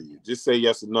gonna lie to you. Just say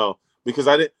yes or no, because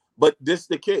I didn't. But this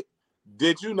the kick.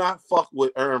 Did you not fuck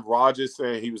with Aaron Rodgers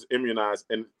saying he was immunized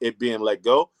and it being let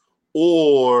go,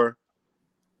 or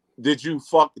did you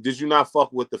not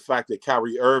fuck with the fact that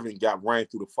Kyrie Irving got ran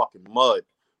through the fucking mud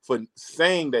for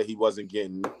saying that he wasn't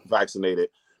getting vaccinated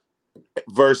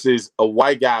versus a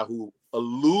white guy who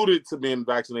alluded to being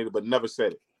vaccinated but never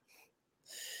said it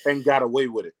and got away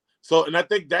with it? So, and I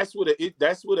think that's what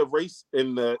a race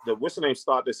in the what's the name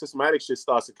start, the systematic shit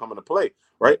starts to come into play,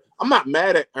 right? I'm not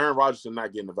mad at Aaron Rodgers for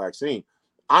not getting the vaccine.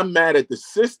 I'm mad at the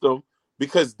system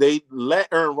because they let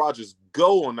Aaron Rodgers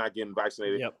go on not getting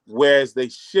vaccinated, whereas they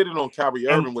shitted on Kyrie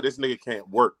Irving where this nigga can't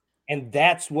work. And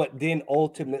that's what then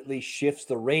ultimately shifts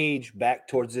the rage back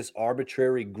towards this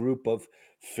arbitrary group of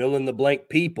fill in the blank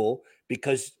people,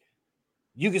 because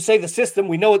you can say the system,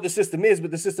 we know what the system is,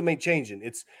 but the system ain't changing.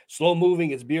 It's slow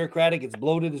moving, it's bureaucratic, it's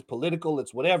bloated, it's political,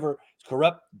 it's whatever, it's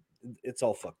corrupt. It's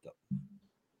all fucked up.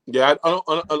 Yeah,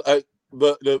 I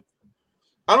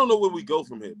don't know where we go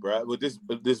from here, Brad, with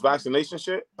this vaccination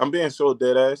shit. I'm being so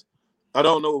dead ass. I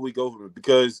don't know where we go from it,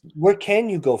 because where can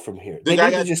you go from here? They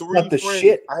need to just cut the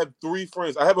shit. I have 3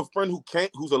 friends. I have a friend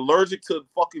who's allergic to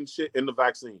fucking shit in the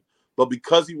vaccine, but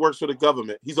because he works for the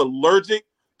government, he's allergic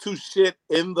to shit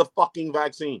in the fucking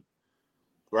vaccine,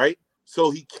 right?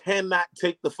 So he cannot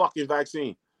take the fucking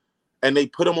vaccine, and they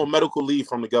put him on medical leave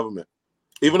from the government,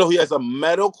 even though he has a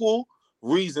medical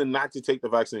reason not to take the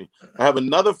vaccine. I have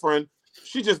another friend.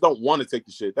 She just don't want to take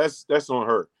the shit. That's on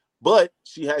her. But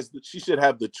she should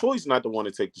have the choice not to want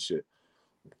to take the shit.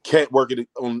 Can't work it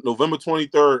on November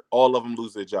 23rd. All of them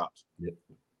lose their jobs. Yep.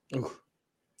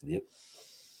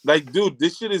 Like, dude,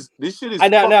 this shit is.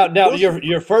 Now,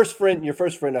 your first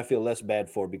friend, I feel less bad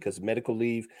for, because medical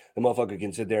leave, the motherfucker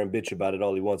can sit there and bitch about it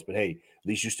all he wants, but hey, at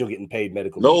least you're still getting paid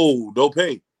medical leave. No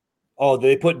pay. Oh,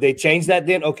 they changed that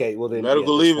then? Okay, well then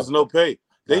medical leave is no pay.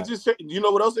 They just, you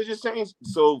know what else they just changed?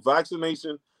 So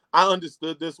vaccination, I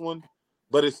understood this one,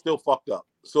 but it's still fucked up.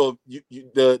 So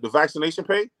the vaccination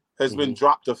pay has been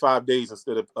dropped to 5 days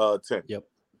instead of 10. Yep.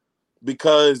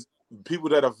 Because people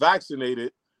that are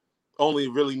vaccinated only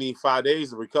really need 5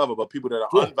 days to recover, but people that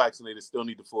are unvaccinated still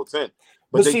need the full 10.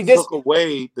 But they took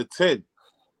away the 10.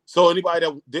 So anybody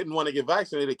that didn't want to get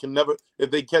vaccinated can never, if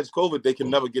they catch COVID, they can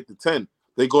never get the 10.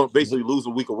 They go basically lose a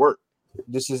week of work.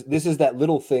 This is that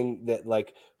little thing that,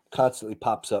 like, constantly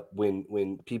pops up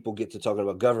when people get to talking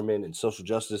about government and social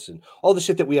justice and all the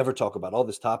shit that we ever talk about, all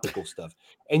this topical stuff,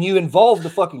 and you involve the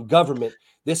fucking government.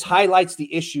 This highlights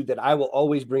the issue that I will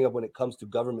always bring up when it comes to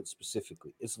government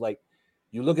specifically. It's like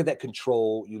you look at that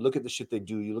control, you look at the shit they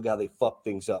do, you look how they fuck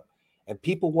things up, and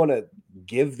people want to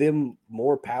give them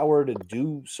more power to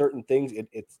do certain things.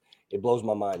 It blows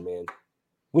my mind, man.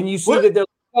 When you see that they're like,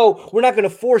 oh, we're not going to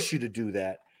force you to do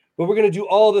that, but we're going to do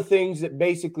all the things that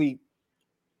basically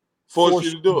force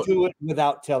you to do it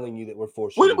without telling you that we're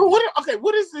forced.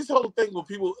 What is this whole thing with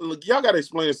people? Look, y'all got to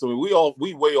explain this to me.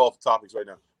 We way off topics right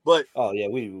now. But oh yeah,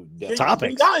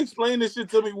 can y'all explain this shit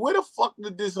to me? Where the fuck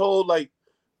did this whole like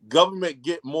government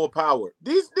get more power?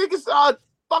 These niggas are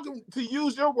fucking, to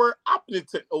use your word,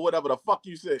 omnipotent or whatever the fuck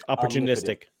you say.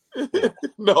 Opportunistic.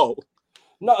 No.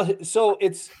 So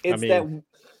it's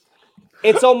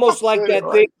almost like that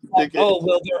thing. Like, oh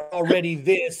well, they're already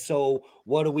this. So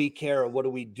what do we care? Or what do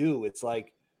we do? It's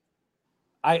like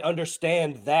I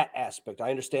understand that aspect. I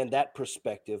understand that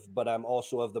perspective, but I'm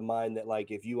also of the mind that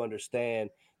like if you understand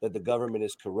that the government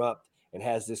is corrupt and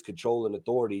has this control and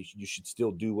authority, you should still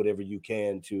do whatever you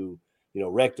can to,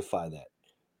 rectify that.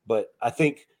 But I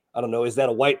think, I don't know, is that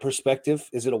a white perspective?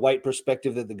 Is it a white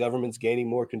perspective that the government's gaining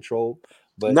more control?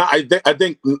 But no, I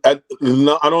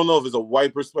don't know if it's a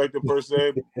white perspective per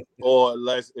se, or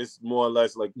less. It's more or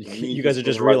less like you guys are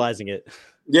just realizing it.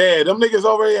 Yeah, them niggas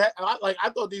already I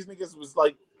thought these niggas was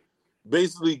like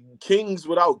basically kings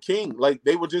without king. Like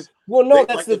they were just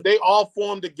if they all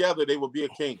formed together, they would be a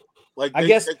king. Like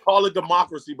they call it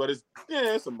democracy, but it's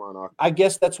a monarchy. I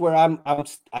guess that's where I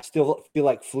still feel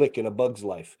like Flick in A Bug's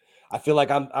Life. I feel like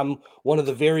I'm one of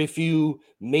the very few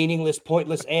meaningless,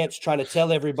 pointless ants trying to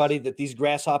tell everybody that these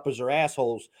grasshoppers are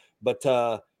assholes. But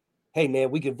hey,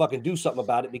 man, we can fucking do something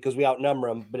about it because we outnumber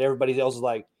them. But everybody else is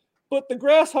like, but the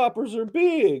grasshoppers are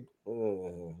big.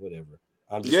 Whatever.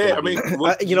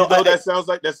 That sounds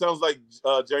like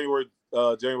January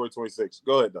 26th.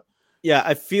 Go ahead, though. Yeah,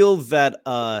 I feel that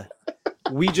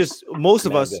most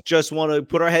of us just want to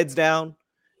put our heads down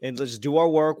and let's just do our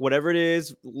work, whatever it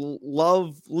is,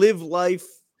 live life,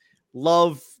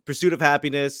 love, pursuit of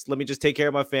happiness. Let me just take care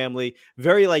of my family.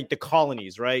 Very like the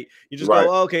colonies, right? You just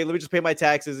go, okay, let me just pay my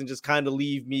taxes and just kind of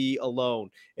leave me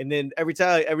alone. And then every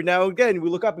now and again,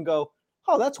 we look up and go,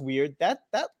 oh, that's weird.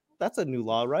 That's a new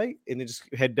law, right? And then just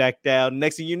head back down.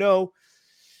 Next thing you know,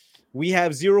 we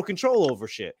have zero control over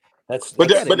shit. That's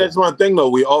one thing though.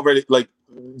 We already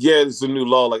it's a new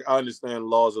law. Like I understand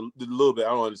laws a little bit.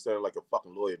 I don't understand like a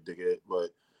fucking lawyer, dickhead.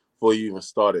 But before you even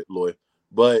started, lawyer.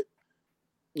 But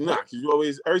nah, because you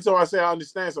always every time I say I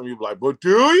understand something, you're like, but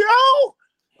do you?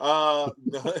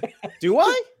 Do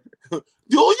I? Do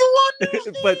you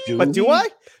understand? But do I?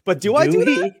 But do I do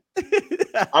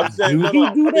that? I'm saying I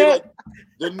mean, like,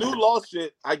 the new law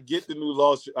shit. I get the new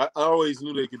law shit. I always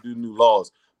knew they could do new laws.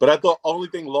 But I thought only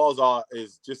thing laws are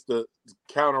is just to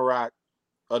counteract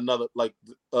another, like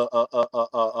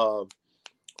a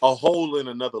hole in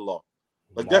another law.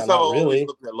 Like that's how I always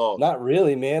look at laws. Not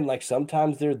really, man. Like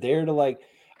sometimes they're there to like.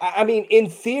 I mean, in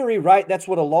theory, right? That's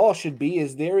what a law should be.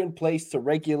 Is they're in place to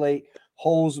regulate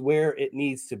holes where it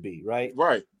needs to be, right?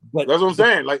 Right. But that's what I'm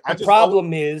saying. Like the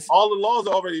problem is all the laws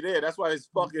are already there. That's why it's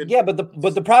fucking. Yeah, but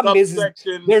the problem is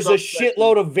there's a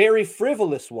shitload of very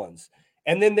frivolous ones.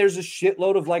 And then there's a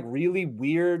shitload of like really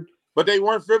weird. But they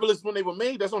weren't frivolous when they were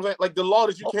made. That's what I'm saying. Like the law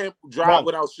that you can't drive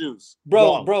without shoes.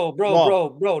 Bro.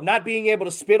 Not being able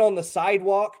to spit on the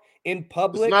sidewalk in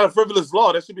public. It's not a frivolous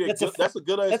law. That should be that's a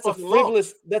good ass fucking law.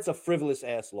 That's a frivolous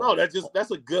ass law. No,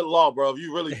 that's a good law, bro. If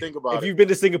you really think about it. If you've been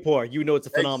to Singapore, you know it's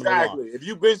a phenomenal law. If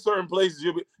you've been certain places,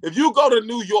 if you go to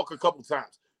New York a couple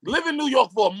times, live in New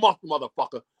York for a month,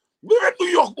 motherfucker. Live in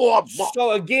New York for a month.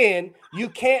 So again, you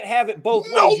can't have it both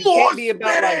ways. You can't be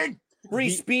about like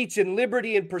free speech and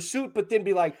liberty and pursuit, but then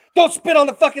be like, don't spit on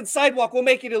the fucking sidewalk. We'll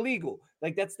make it illegal.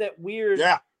 Like that's that weird,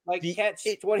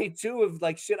 catch-22 of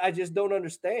like shit I just don't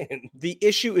understand. The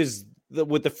issue is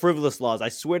with the frivolous laws. I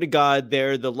swear to God,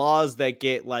 they're the laws that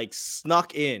get like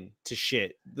snuck in to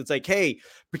shit. It's like, hey,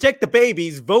 protect the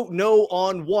babies, vote no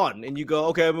on one. And you go,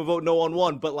 okay, I'm gonna vote no on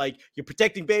one, but like you're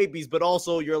protecting babies, but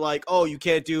also you're like, oh, you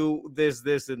can't do this,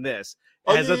 and this.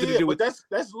 It has nothing to do with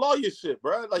that's lawyer shit,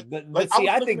 bro. But see,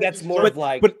 I think that's more of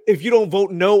like. But if you don't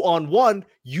vote no on one,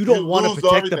 you don't want to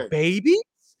protect the baby.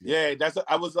 Yeah, I saw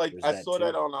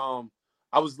that on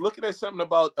I was looking at something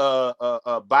about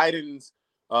Biden's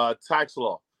tax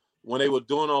law when they were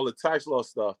doing all the tax law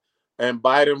stuff, and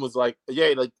Biden was like,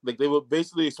 yeah, like they were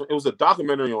basically, it was a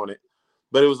documentary on it,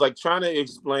 but it was like trying to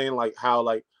explain like how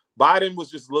like Biden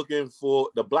was just looking for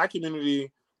the black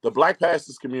community, the Black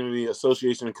Pastors Community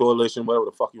Association and Coalition, whatever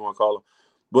the fuck you want to call them.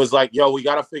 was like, yo, we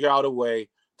got to figure out a way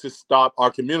to stop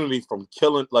our community from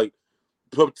killing, like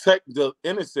protect the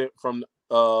innocent from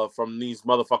these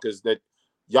motherfuckers that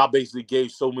y'all basically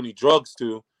gave so many drugs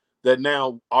to that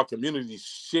now our community's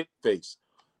shit faced.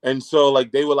 And so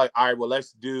like they were like, all right, well,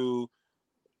 let's do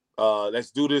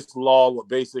this law where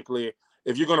basically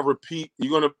if you're gonna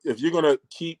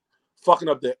keep fucking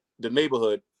up the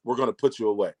neighborhood, we're gonna put you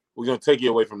away. We're gonna take you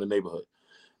away from the neighborhood.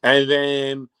 And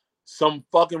then some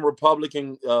fucking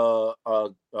Republican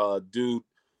dude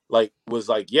like was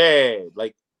like, yeah,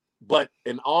 like, but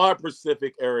in our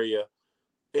Pacific area,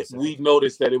 we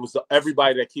noticed that it was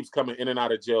everybody that keeps coming in and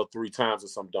out of jail 3 times or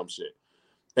some dumb shit.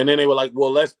 And then they were like,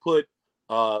 well, let's put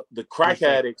the crack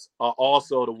addicts are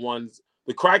also the ones.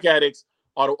 The crack addicts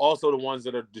are also the ones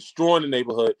that are destroying the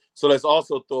neighborhood. So let's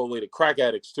also throw away the crack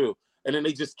addicts too. And then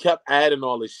they just kept adding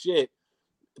all this shit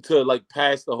to like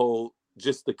pass the whole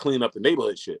just to clean up the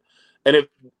neighborhood shit. And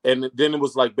then it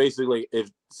was like basically if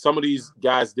some of these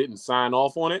guys didn't sign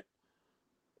off on it,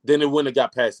 then it wouldn't have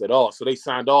got passed at all. So they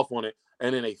signed off on it,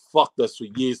 and then they fucked us for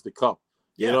years to come.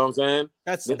 You know what I'm saying?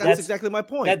 That's exactly my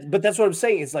point. But that's what I'm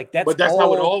saying. It's like But that's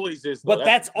how it always is. But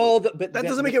that's all. But that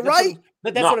doesn't make it right.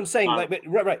 But that's what I'm saying. Right.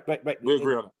 We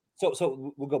agree on that.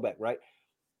 So we'll go back. Right.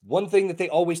 One thing that they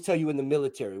always tell you in the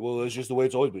military, well, it's just the way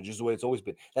it's always been. Just the way it's always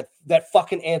been. That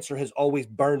fucking answer has always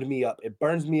burned me up. It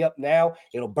burns me up now.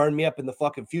 It'll burn me up in the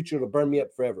fucking future. It'll burn me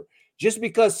up forever. Just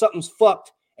because something's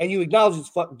fucked and you acknowledge it's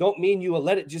fucked, don't mean you will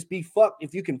let it just be fucked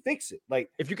if you can fix it. Like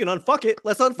if you can unfuck it,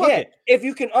 let's unfuck it. If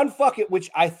you can unfuck it,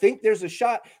 which I think there's a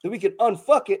shot that we can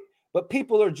unfuck it, but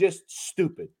people are just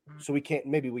stupid. So we can't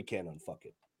unfuck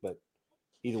it. But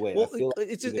either way, well, I feel like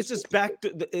it's just back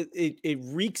to it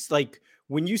reeks like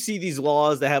when you see these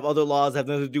laws that have other laws that have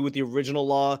nothing to do with the original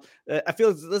law. I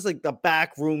feel that's like the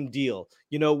backroom deal.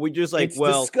 You know, we're just like, it's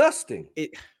disgusting.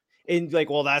 And like,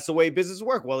 well, that's the way business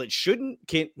work. Well, it shouldn't.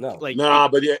 But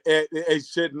it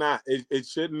should not. It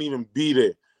shouldn't even be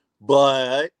there.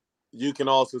 But you can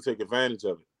also take advantage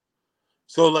of it.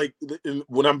 So, like,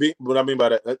 what I mean by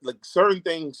that, like, certain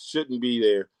things shouldn't be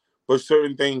there, but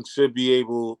certain things should be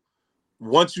able.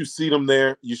 Once you see them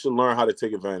there, you should learn how to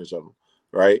take advantage of them,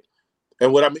 right?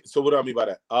 And what do I mean by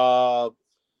that?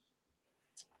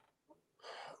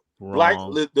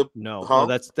 No,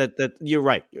 that's that you're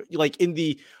right. Like in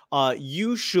the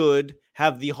you should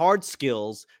have the hard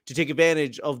skills to take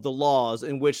advantage of the laws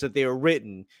in which that they are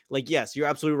written. Like, yes, you're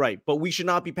absolutely right, but we should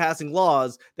not be passing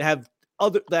laws that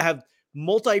have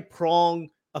multi-pronged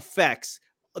effects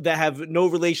that have no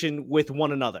relation with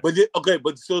one another. But you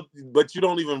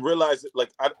don't even realize it. Like,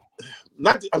 I'm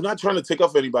not trying to take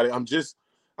off anybody.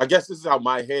 I guess this is how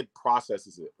my head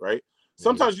processes it, right?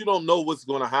 Sometimes you don't know what's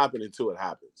going to happen until it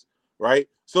happens, right?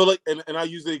 So like, and I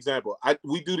use the example.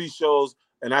 We do these shows,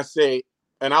 and I say,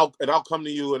 and I'll come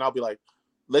to you, and I'll be like,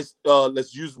 let's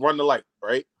use Run the Light,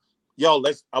 right? Yo,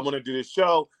 I want to do this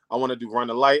show. I want to do Run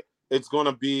the Light. It's going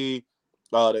to be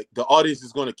the audience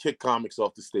is going to kick comics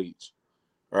off the stage,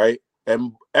 right?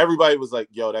 And everybody was like,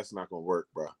 yo, that's not going to work,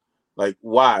 bro. Like,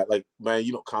 why? Like, man,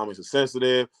 comics are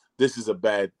sensitive. This is a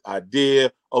bad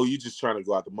idea. Oh, you just trying to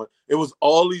go out the money. It was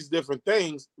all these different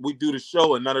things. We do the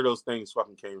show, and none of those things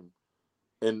fucking came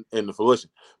in the fruition.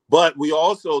 But we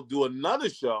also do another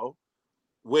show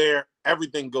where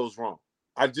everything goes wrong.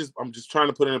 I'm just trying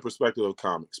to put it in perspective of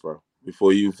comics, bro.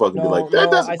 Before you fucking be like,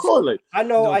 that doesn't correlate. I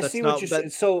know. I see what you're saying.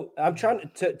 So I'm trying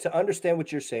to understand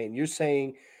what you're saying. You're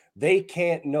saying they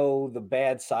can't know the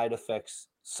bad side effects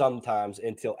sometimes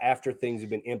until after things have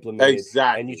been implemented.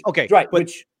 Exactly. Right.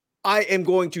 But I am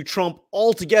going to trump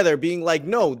altogether being like,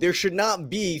 no, there should not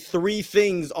be 3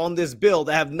 things on this bill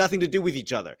that have nothing to do with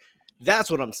each other. That's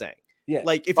what I'm saying. Yeah.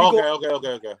 Like if you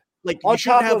okay. Like you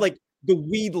shouldn't have like the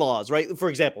weed laws, right? For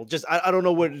example, just I don't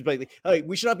know what it's like.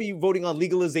 We should not be voting on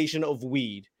legalization of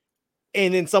weed.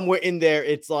 And then somewhere in there,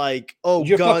 it's like, oh,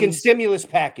 your guns. fucking stimulus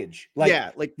package.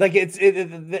 Like it's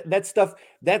that stuff.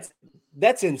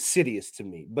 That's insidious to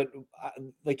me, but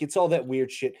like it's all that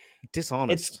weird shit.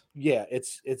 Dishonest.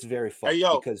 It's very funny. Hey,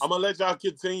 yo, I'm gonna let y'all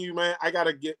continue, man. I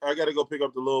gotta go pick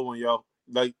up the little one, yo.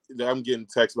 Like I'm getting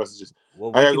text messages.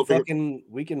 Well,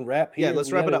 we can wrap here. Yeah,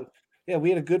 let's wrap it up. Yeah, we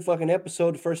had a good fucking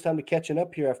episode. First time to catching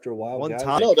up here after a while.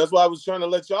 No, that's why I was trying to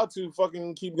let y'all two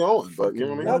fucking keep going. But you know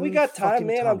what I mean? No, we got time,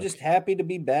 man. I'm just happy to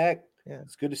be back. Yeah,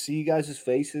 it's good to see you guys'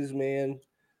 faces, man.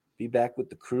 Be back with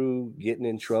the crew, getting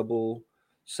in trouble,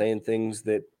 saying things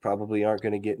that probably aren't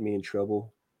going to get me in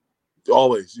trouble.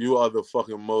 Always, you are the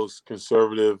fucking most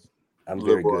conservative. I'm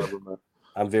very good.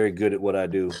 I'm very good at what I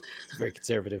do. Very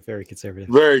conservative.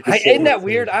 Isn't that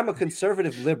weird? I'm a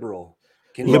conservative liberal.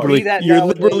 Can you be that You're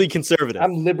nowadays? liberally conservative.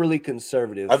 I'm liberally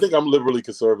conservative. I think I'm liberally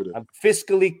conservative. I'm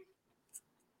fiscally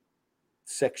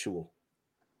sexual.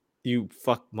 You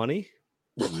fuck money?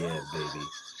 Yeah, baby.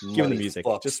 Give me the Money music.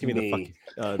 fucks Just give me the me.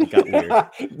 fucking. It got weird.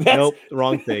 That's- Nope,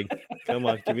 wrong thing. Come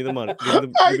on, give me the money. Give me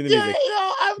the, I give me the music.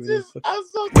 can't, I'm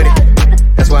so with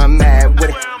it. That's why I'm mad with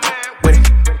it. With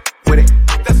it. With it.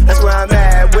 That's why I'm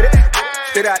mad with it.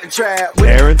 Straight out the trap with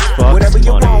Parents it. fucks Whatever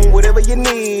you money. want, whatever you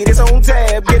need, it's on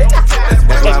tab. Get it.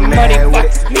 That's why I'm money mad with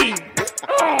fucks it.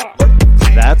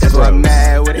 me. That's That's why I'm gross.